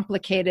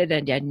complicated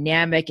and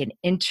dynamic and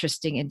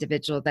interesting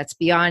individual that's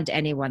beyond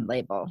any one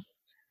label.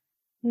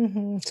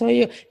 So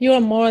you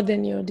are more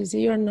than your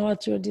disease. You're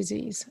not your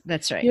disease.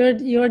 That's right.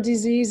 Your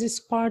disease is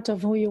part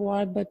of who you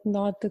are, but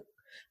not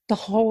the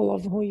whole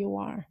of who you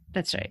are.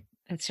 That's right.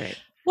 That's right.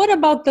 What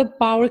about the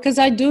power? Because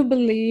I do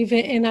believe,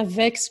 and I've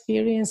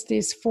experienced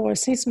this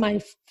since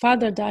my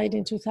father died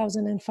in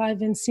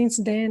 2005, and since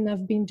then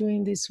I've been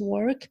doing this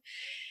work.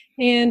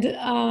 And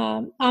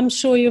I'm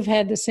sure you've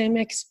had the same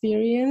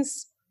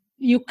experience.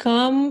 You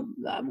come,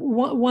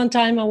 one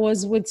time I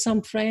was with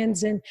some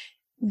friends, and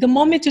the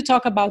moment you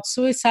talk about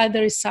suicide,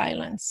 there is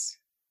silence.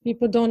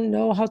 People don't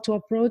know how to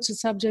approach the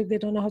subject. They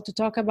don't know how to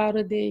talk about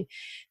it.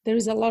 There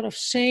is a lot of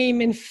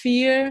shame and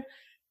fear.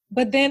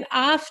 But then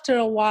after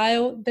a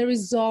while, there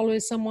is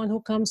always someone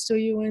who comes to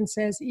you and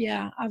says,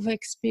 yeah, I've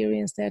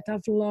experienced that.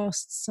 I've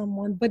lost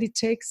someone, but it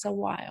takes a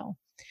while.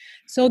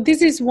 So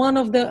this is one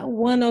of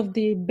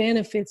the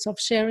benefits of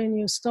sharing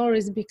your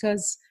stories,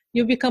 because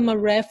you become a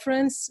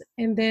reference,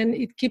 and then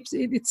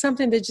it's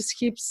something that just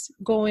keeps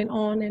going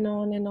on and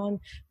on and on.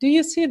 Do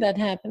you see that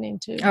happening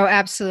too? Oh,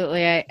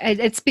 absolutely.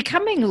 It's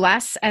becoming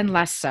less and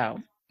less so.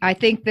 I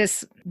think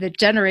the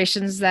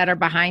generations that are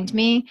behind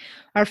me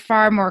are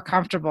far more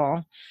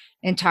comfortable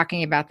in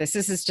talking about this.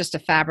 This is just a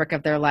fabric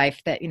of their life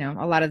that,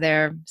 a lot of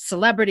their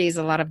celebrities,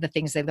 a lot of the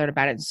things they learn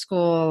about it in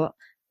school,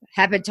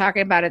 have been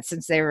talking about it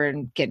since they were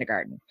in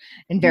kindergarten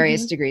in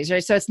various degrees,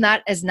 right? So it's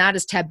not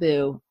as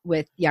taboo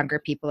with younger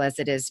people as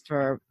it is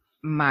for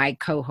my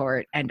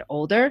cohort and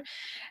older.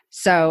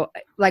 So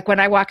like when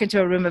I walk into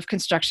a room of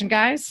construction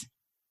guys,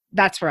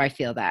 that's where I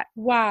feel that.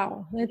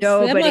 Wow.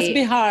 That must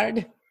be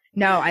hard.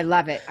 No, I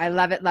love it. I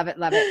love it, love it,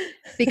 love it.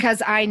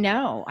 Because I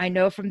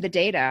know from the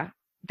data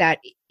that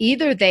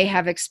either they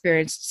have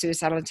experienced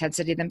suicidal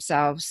intensity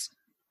themselves,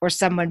 or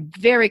someone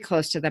very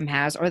close to them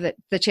has, or that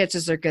the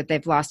chances are good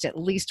they've lost at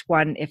least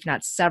one, if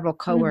not several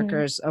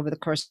coworkers over the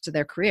course of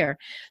their career.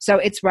 So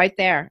it's right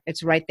there.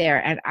 It's right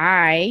there. And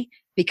I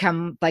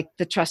become like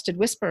the trusted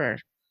whisperer,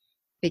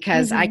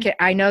 because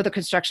I know the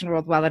construction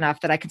world well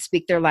enough that I can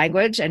speak their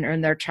language and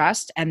earn their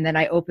trust. And then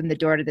I open the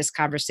door to this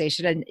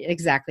conversation. And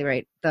exactly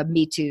right. The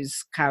Me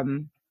Too's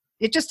come.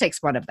 It just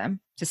takes one of them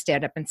to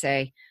stand up and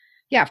say,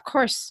 yeah, of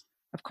course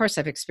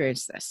I've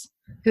experienced this.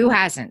 Who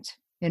hasn't?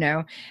 you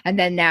know, and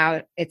then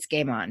now it's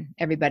game on.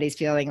 Everybody's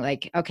feeling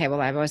like, okay, well,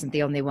 I wasn't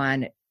the only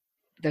one.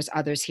 There's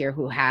others here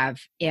who have.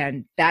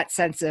 And that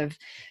sense of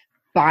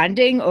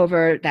bonding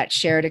over that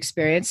shared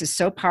experience is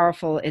so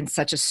powerful in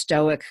such a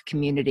stoic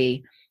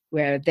community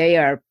where they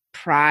are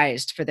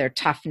prized for their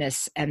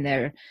toughness and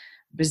their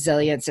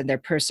resilience and their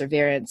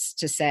perseverance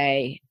to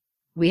say,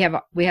 we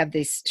have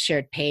this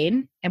shared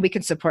pain and we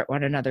can support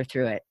one another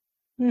through it.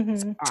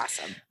 It's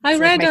awesome. I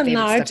read an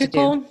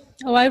article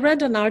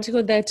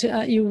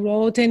that you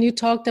wrote, and you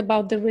talked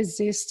about the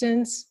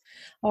resistance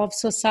of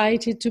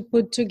society to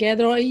put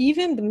together, or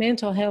even the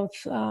mental health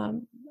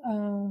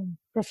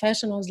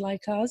professionals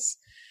like us,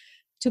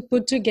 to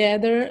put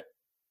together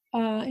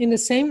in the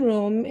same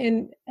room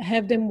and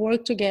have them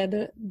work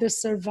together, the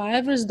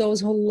survivors,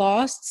 those who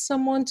lost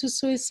someone to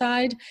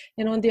suicide,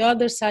 and on the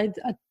other side,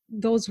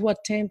 those who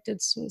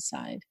attempted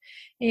suicide.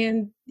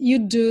 And you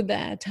do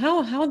that.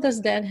 How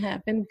does that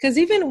happen? Because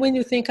even when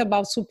you think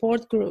about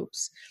support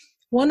groups,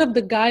 one of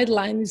the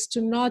guidelines is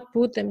to not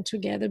put them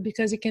together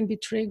because it can be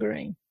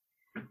triggering.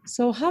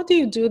 So how do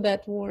you do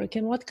that work,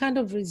 and what kind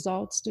of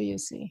results do you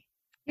see?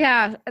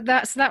 Yeah,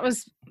 that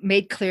was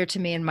made clear to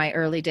me in my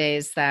early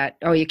days that,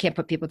 you can't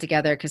put people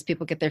together because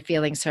people get their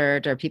feelings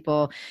hurt or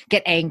people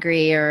get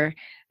angry,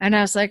 and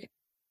I was like,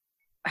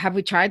 have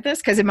we tried this?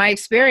 Because in my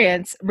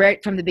experience,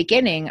 right from the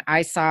beginning,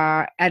 I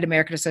saw at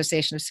American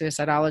Association of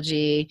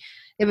Suicidology,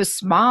 it was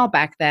small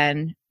back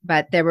then,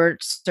 but there were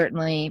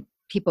certainly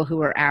people who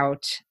were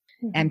out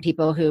and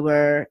people who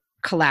were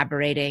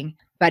collaborating,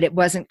 but it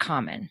wasn't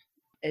common.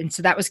 And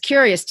so that was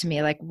curious to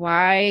me, like,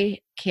 why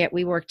can't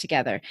we work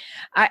together?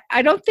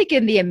 I don't think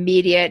in the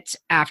immediate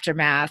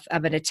aftermath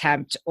of an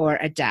attempt or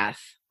a death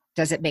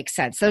does it make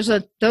sense. Those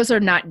are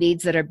not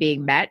needs that are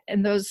being met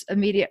in those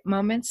immediate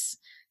moments.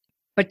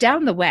 But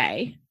down the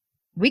way,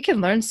 we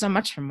can learn so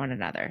much from one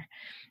another,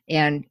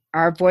 and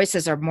our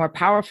voices are more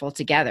powerful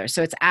together.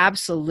 So it's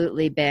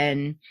absolutely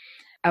been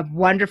a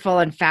wonderful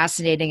and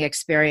fascinating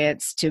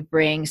experience to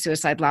bring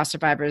suicide loss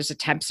survivors,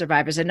 attempt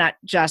survivors, and not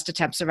just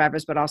attempt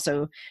survivors, but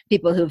also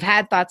people who've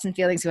had thoughts and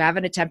feelings who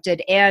haven't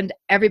attempted, and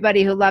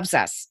everybody who loves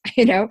us,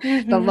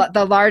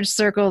 the large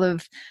circle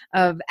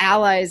of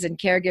allies and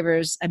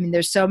caregivers. I mean,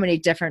 there's so many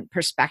different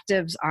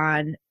perspectives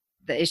on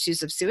the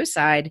issues of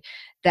suicide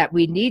that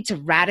we need to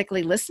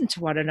radically listen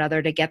to one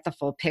another to get the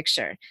full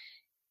picture.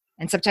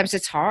 And sometimes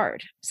it's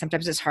hard.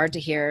 Sometimes it's hard to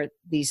hear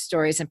these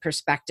stories and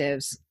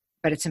perspectives,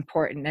 but it's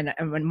important.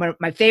 And one of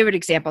my favorite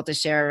example to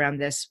share around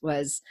this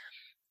was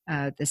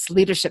this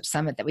leadership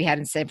summit that we had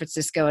in San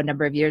Francisco a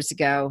number of years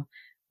ago,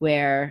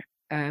 where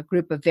a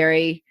group of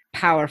very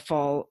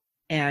powerful,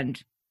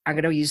 and I'm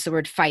going to use the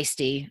word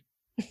feisty,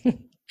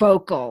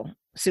 vocal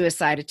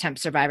suicide attempt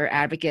survivor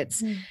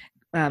advocates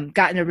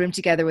got in a room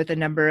together with a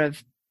number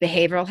of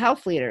behavioral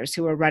health leaders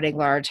who were running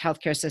large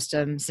healthcare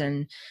systems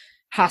and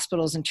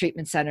hospitals and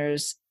treatment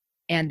centers.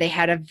 And they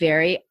had a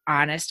very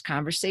honest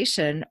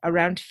conversation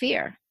around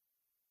fear.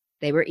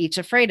 They were each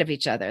afraid of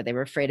each other. They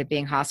were afraid of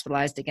being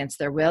hospitalized against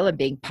their will and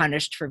being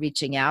punished for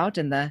reaching out.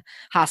 And the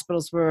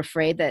hospitals were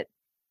afraid that,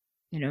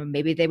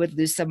 maybe they would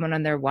lose someone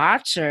on their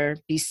watch or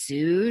be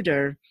sued,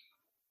 or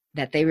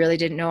that they really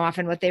didn't know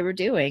often what they were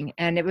doing.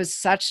 And it was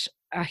such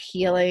a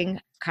healing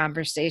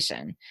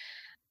conversation.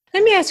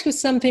 Let me ask you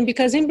something,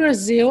 because in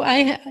Brazil,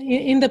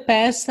 in the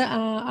past,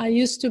 I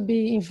used to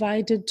be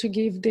invited to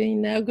give the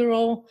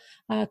inaugural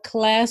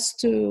class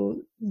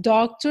to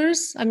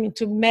doctors,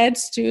 to med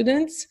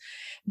students,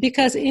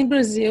 because in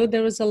Brazil,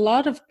 there was a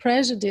lot of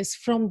prejudice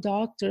from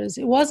doctors.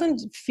 It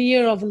wasn't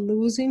fear of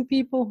losing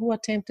people who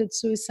attempted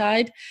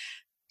suicide,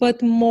 but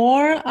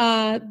more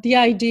the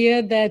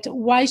idea that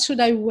why should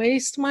I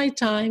waste my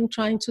time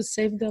trying to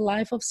save the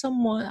life of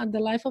someone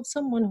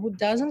who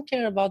doesn't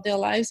care about their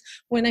lives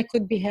when I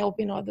could be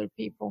helping other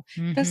people?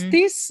 Does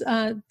this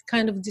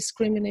kind of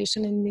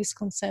discrimination and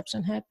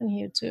misconception happen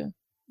here too?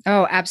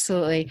 Oh,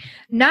 absolutely.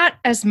 Not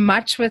as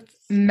much with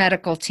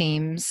medical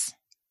teams.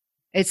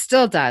 It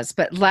still does,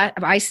 but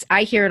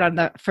I hear it on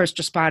the first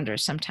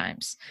responders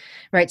sometimes,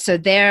 right? So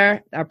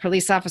they're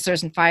police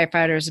officers and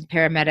firefighters and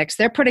paramedics.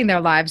 They're putting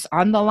their lives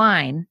on the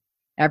line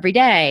every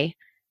day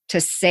to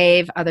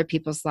save other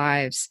people's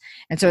lives.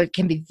 And so it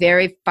can be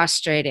very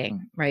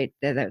frustrating, right?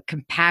 The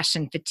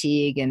compassion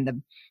fatigue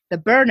and the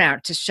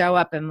burnout to show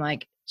up and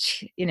like,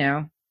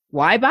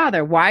 why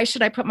bother? Why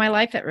should I put my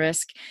life at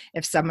risk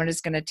if someone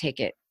is going to take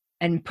it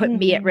and put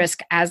me at risk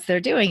as they're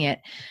doing it?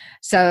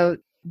 So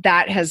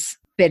that has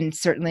been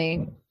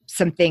certainly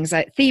some themes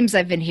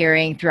I've been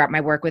hearing throughout my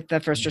work with the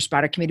first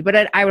responder community.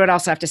 But I would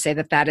also have to say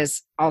that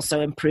is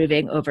also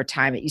improving over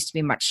time. It used to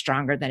be much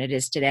stronger than it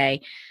is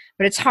today.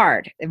 But it's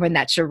hard when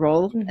that's your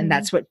role, and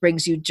that's what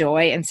brings you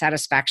joy and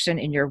satisfaction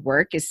in your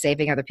work, is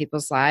saving other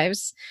people's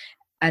lives.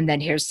 And then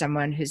here's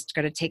someone who's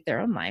going to take their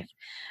own life.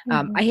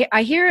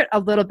 I hear it a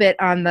little bit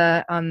on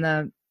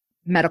the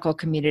medical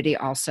community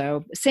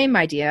also. Same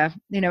idea.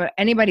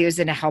 Anybody who's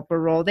in a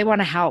helper role, they want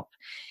to help,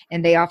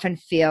 and they often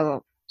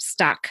feel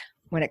stuck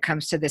when it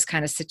comes to this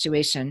kind of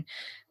situation.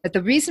 But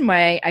the reason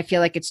why I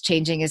feel like it's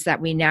changing is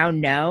that we now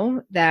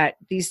know that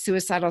these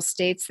suicidal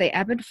states, they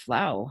ebb and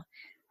flow.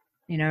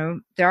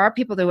 There are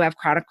people who have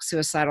chronic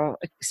suicidal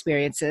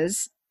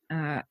experiences,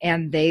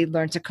 and they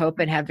learn to cope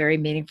and have very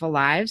meaningful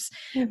lives.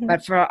 Mm-hmm.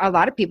 But for a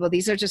lot of people,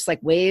 these are just like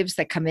waves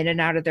that come in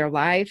and out of their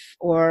life,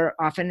 or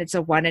often it's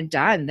a one and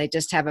done. They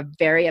just have a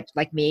very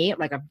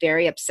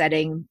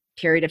upsetting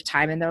period of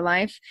time in their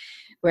life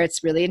where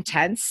it's really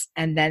intense,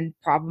 and then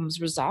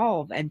problems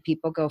resolve and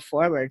people go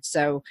forward.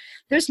 So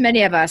there's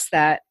many of us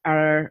that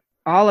are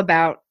all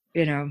about,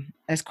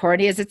 as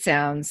corny as it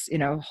sounds,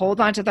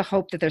 hold on to the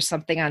hope that there's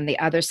something on the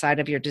other side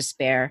of your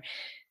despair.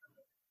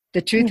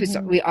 The truth is,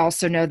 we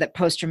also know that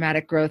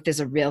post-traumatic growth is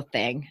a real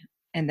thing,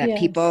 and that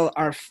people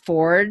are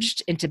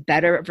forged into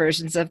better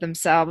versions of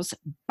themselves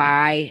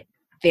by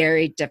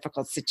very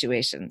difficult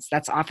situations.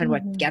 That's often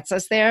what gets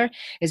us there,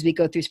 is we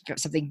go through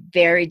something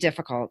very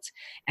difficult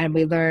and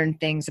we learn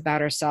things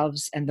about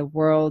ourselves and the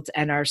world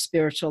and our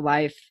spiritual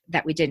life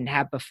that we didn't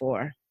have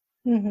before.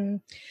 Mm-hmm.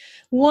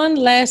 One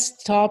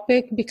last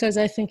topic, because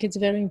I think it's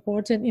very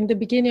important. In the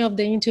beginning of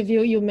the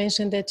interview, you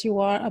mentioned that you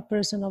are a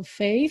person of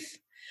faith.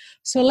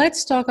 So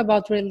let's talk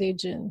about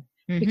religion,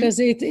 because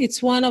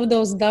it's one of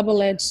those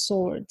double-edged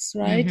swords,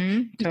 right?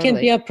 Totally. It can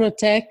be a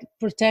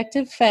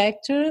protective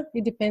factor.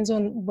 It depends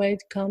on where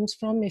it comes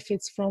from. If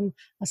it's from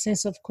a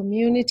sense of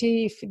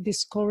community, if it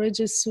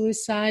discourages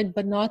suicide,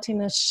 but not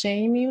in a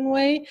shaming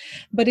way,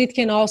 but it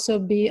can also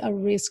be a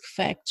risk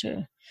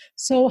factor.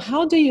 So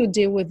how do you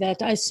deal with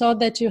that? I saw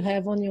that you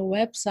have on your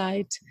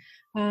website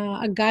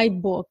a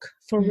guidebook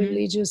for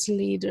religious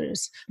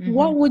leaders.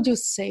 What would you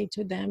say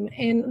to them?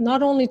 And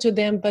not only to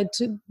them, but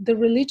to the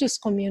religious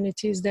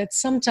communities that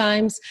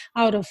sometimes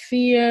out of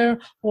fear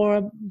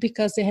or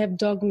because they have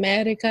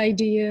dogmatic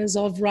ideas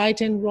of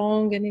right and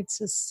wrong and it's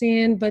a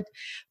sin, but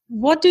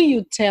what do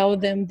you tell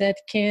them that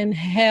can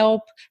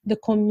help the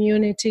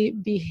community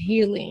be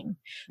healing?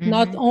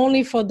 Not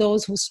only for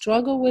those who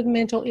struggle with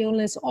mental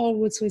illness or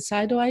with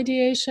suicidal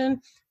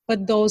ideation,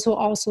 but those who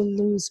also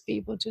lose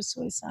people to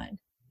suicide.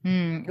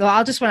 Well,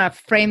 I'll just want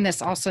to frame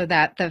this also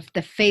that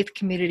the faith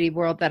community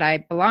world that I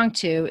belong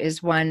to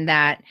is one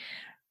that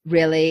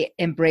really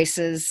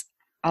embraces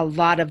a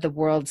lot of the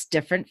world's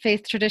different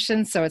faith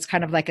traditions. So it's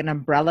kind of like an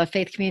umbrella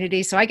faith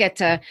community. So I get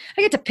to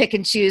pick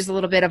and choose a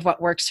little bit of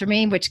what works for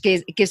me, which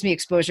gives me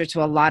exposure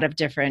to a lot of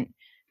different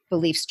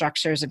belief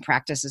structures and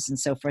practices and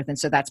so forth. And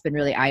so that's been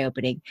really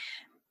eye-opening.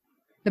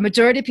 The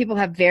majority of people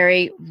have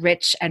very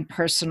rich and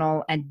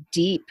personal and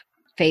deep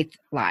faith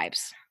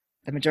lives.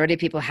 The majority of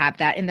people have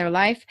that in their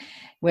life,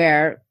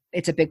 where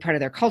it's a big part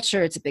of their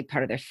culture, it's a big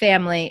part of their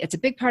family, it's a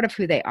big part of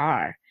who they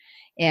are.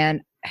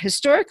 And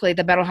historically,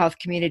 the mental health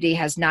community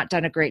has not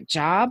done a great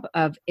job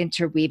of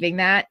interweaving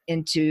that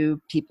into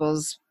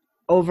people's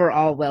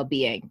overall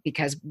well-being,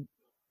 because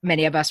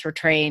many of us were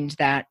trained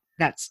that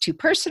that's too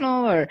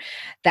personal, or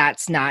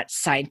that's not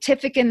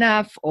scientific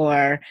enough,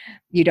 or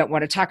you don't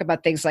want to talk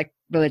about things like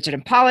religion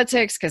and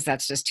politics because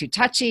that's just too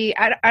touchy.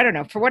 I don't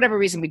know. For whatever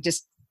reason, we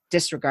just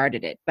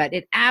disregarded it, but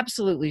it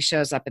absolutely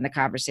shows up in the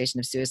conversation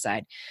of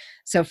suicide.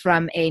 So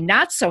from a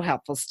not so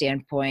helpful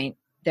standpoint,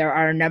 there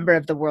are a number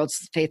of the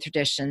world's faith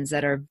traditions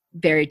that are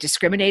very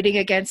discriminating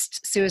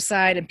against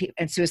suicide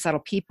and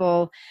suicidal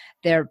people.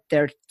 Their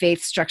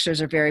faith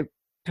structures are very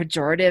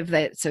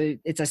pejorative, so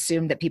it's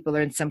assumed that people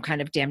are in some kind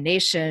of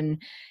damnation.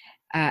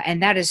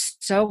 And that is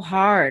so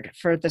hard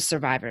for the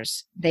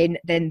survivors. Then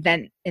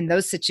in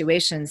those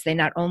situations, they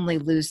not only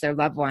lose their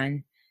loved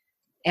one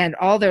and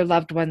all their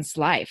loved one's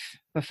life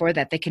before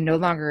that, they can no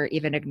longer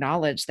even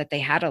acknowledge that they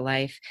had a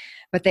life,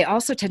 but they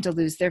also tend to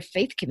lose their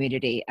faith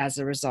community as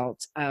a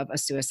result of a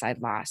suicide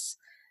loss.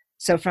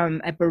 So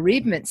from a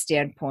bereavement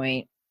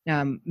standpoint,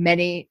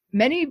 many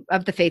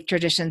of the faith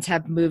traditions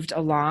have moved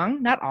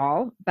along, not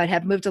all, but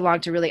have moved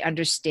along to really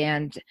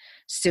understand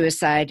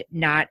suicide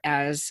not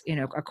as,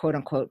 a quote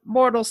unquote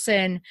mortal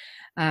sin,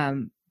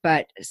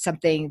 but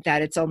something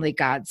that it's only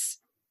God's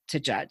to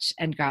judge,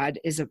 and God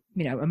is a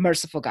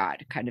merciful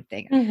God kind of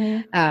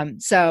thing.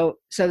 So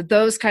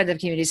those kinds of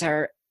communities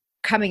are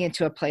coming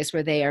into a place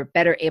where they are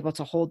better able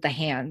to hold the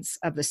hands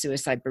of the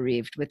suicide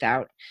bereaved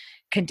without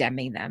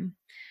condemning them.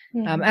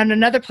 And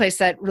another place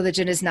that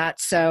religion is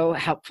not so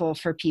helpful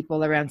for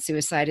people around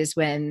suicide is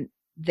when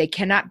they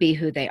cannot be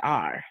who they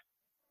are.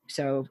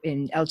 So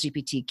in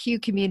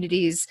LGBTQ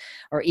communities,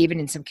 or even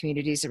in some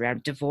communities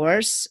around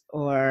divorce,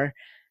 or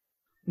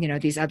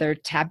these other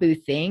taboo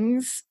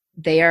things,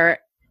 they are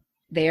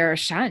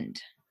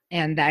shunned.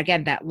 And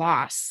that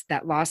loss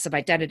of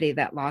identity,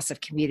 that loss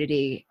of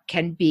community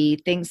can be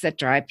things that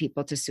drive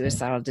people to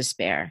suicidal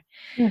despair.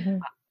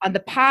 On the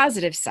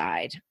positive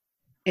side,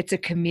 it's a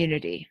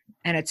community.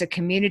 And it's a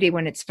community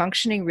when it's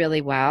functioning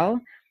really well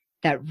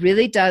that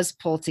really does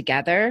pull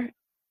together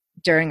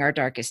during our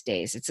darkest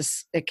days.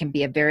 It can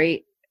be a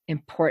very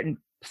important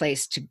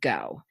place to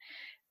go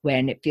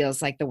when it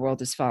feels like the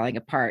world is falling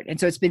apart. And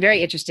so it's been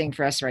very interesting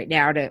for us right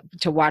now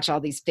to watch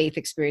all these faith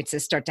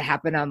experiences start to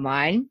happen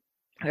online,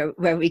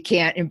 where we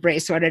can't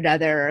embrace one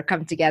another or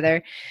come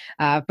together.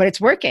 But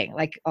it's working.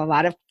 Like a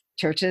lot of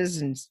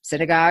churches and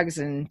synagogues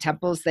and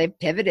temples, they've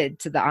pivoted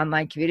to the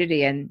online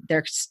community, and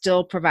they're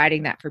still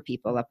providing that for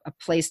people, a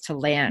place to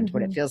land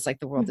when it feels like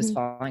the world is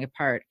falling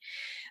apart.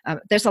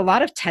 There's a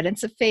lot of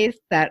tenets of faith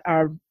that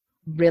are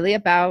really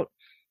about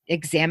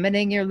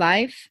examining your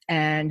life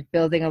and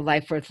building a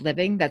life worth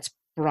living that's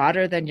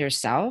broader than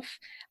yourself.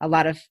 A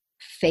lot of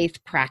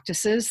faith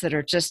practices that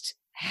are just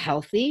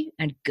healthy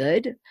and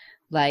good,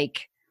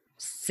 like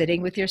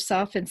sitting with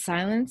yourself in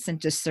silence and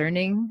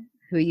discerning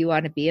who you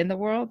want to be in the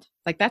world.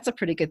 Like that's a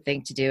pretty good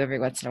thing to do every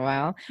once in a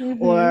while.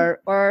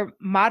 Or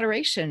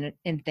moderation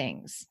in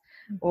things,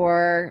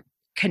 or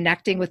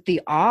connecting with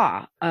the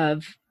awe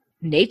of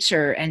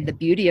nature and the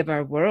beauty of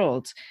our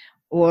world,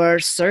 or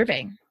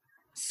serving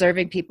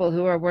people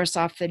who are worse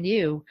off than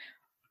you.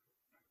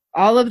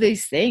 All of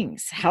these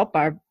things help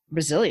our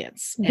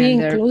resilience.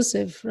 Being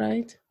inclusive,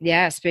 right?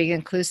 Yes, being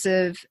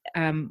inclusive,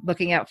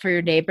 looking out for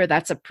your neighbor.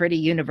 That's a pretty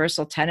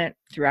universal tenet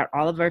throughout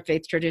all of our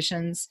faith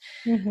traditions.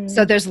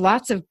 So there's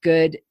lots of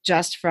good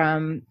just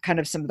from kind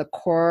of some of the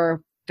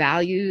core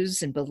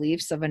values and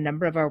beliefs of a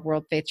number of our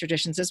world faith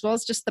traditions, as well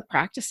as just the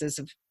practices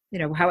of,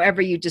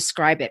 however you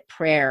describe it,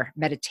 prayer,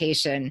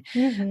 meditation,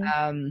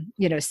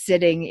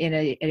 sitting in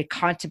a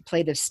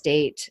contemplative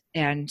state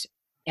and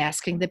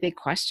asking the big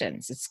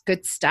questions. It's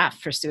good stuff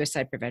for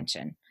suicide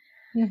prevention.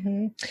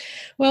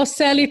 Well,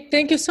 Sally,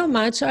 thank you so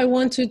much. I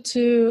wanted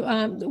to,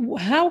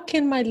 how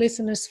can my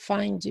listeners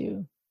find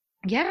you?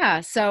 Yeah,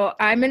 so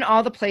I'm in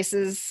all the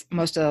places,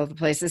 most of the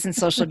places in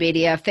social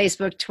media,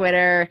 Facebook,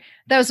 Twitter.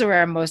 Those are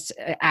where I'm most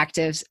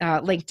active.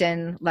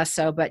 LinkedIn, less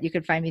so, but you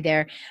can find me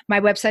there. My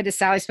website is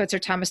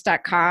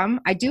sallyspencerthomas.com.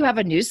 I do have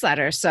a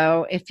newsletter,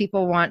 so if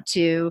people want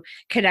to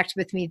connect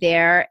with me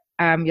there,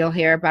 you'll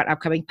hear about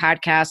upcoming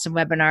podcasts and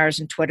webinars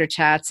and Twitter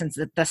chats and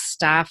the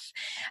stuff.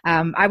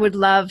 I would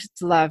love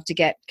to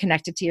get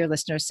connected to your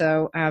listeners.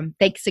 So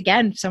thanks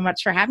again so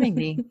much for having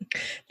me.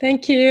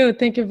 Thank you.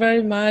 Thank you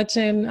very much.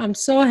 And I'm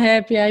so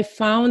happy I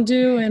found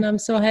you, and I'm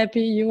so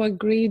happy you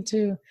agreed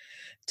to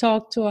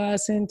talk to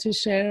us and to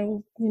share,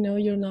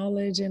 your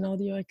knowledge and all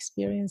your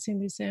experience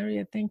in this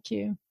area. Thank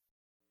you.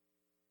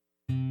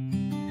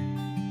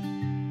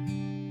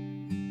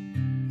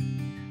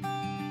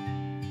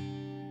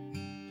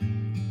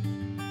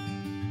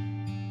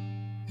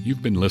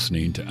 You've been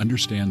listening to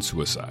Understand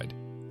Suicide,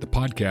 the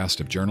podcast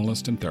of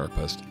journalist and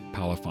therapist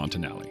Paola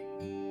Fontanelli.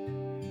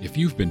 If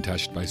you've been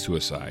touched by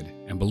suicide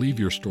and believe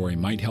your story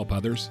might help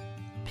others,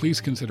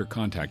 please consider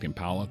contacting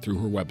Paola through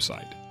her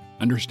website,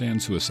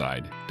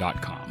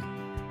 understandsuicide.com.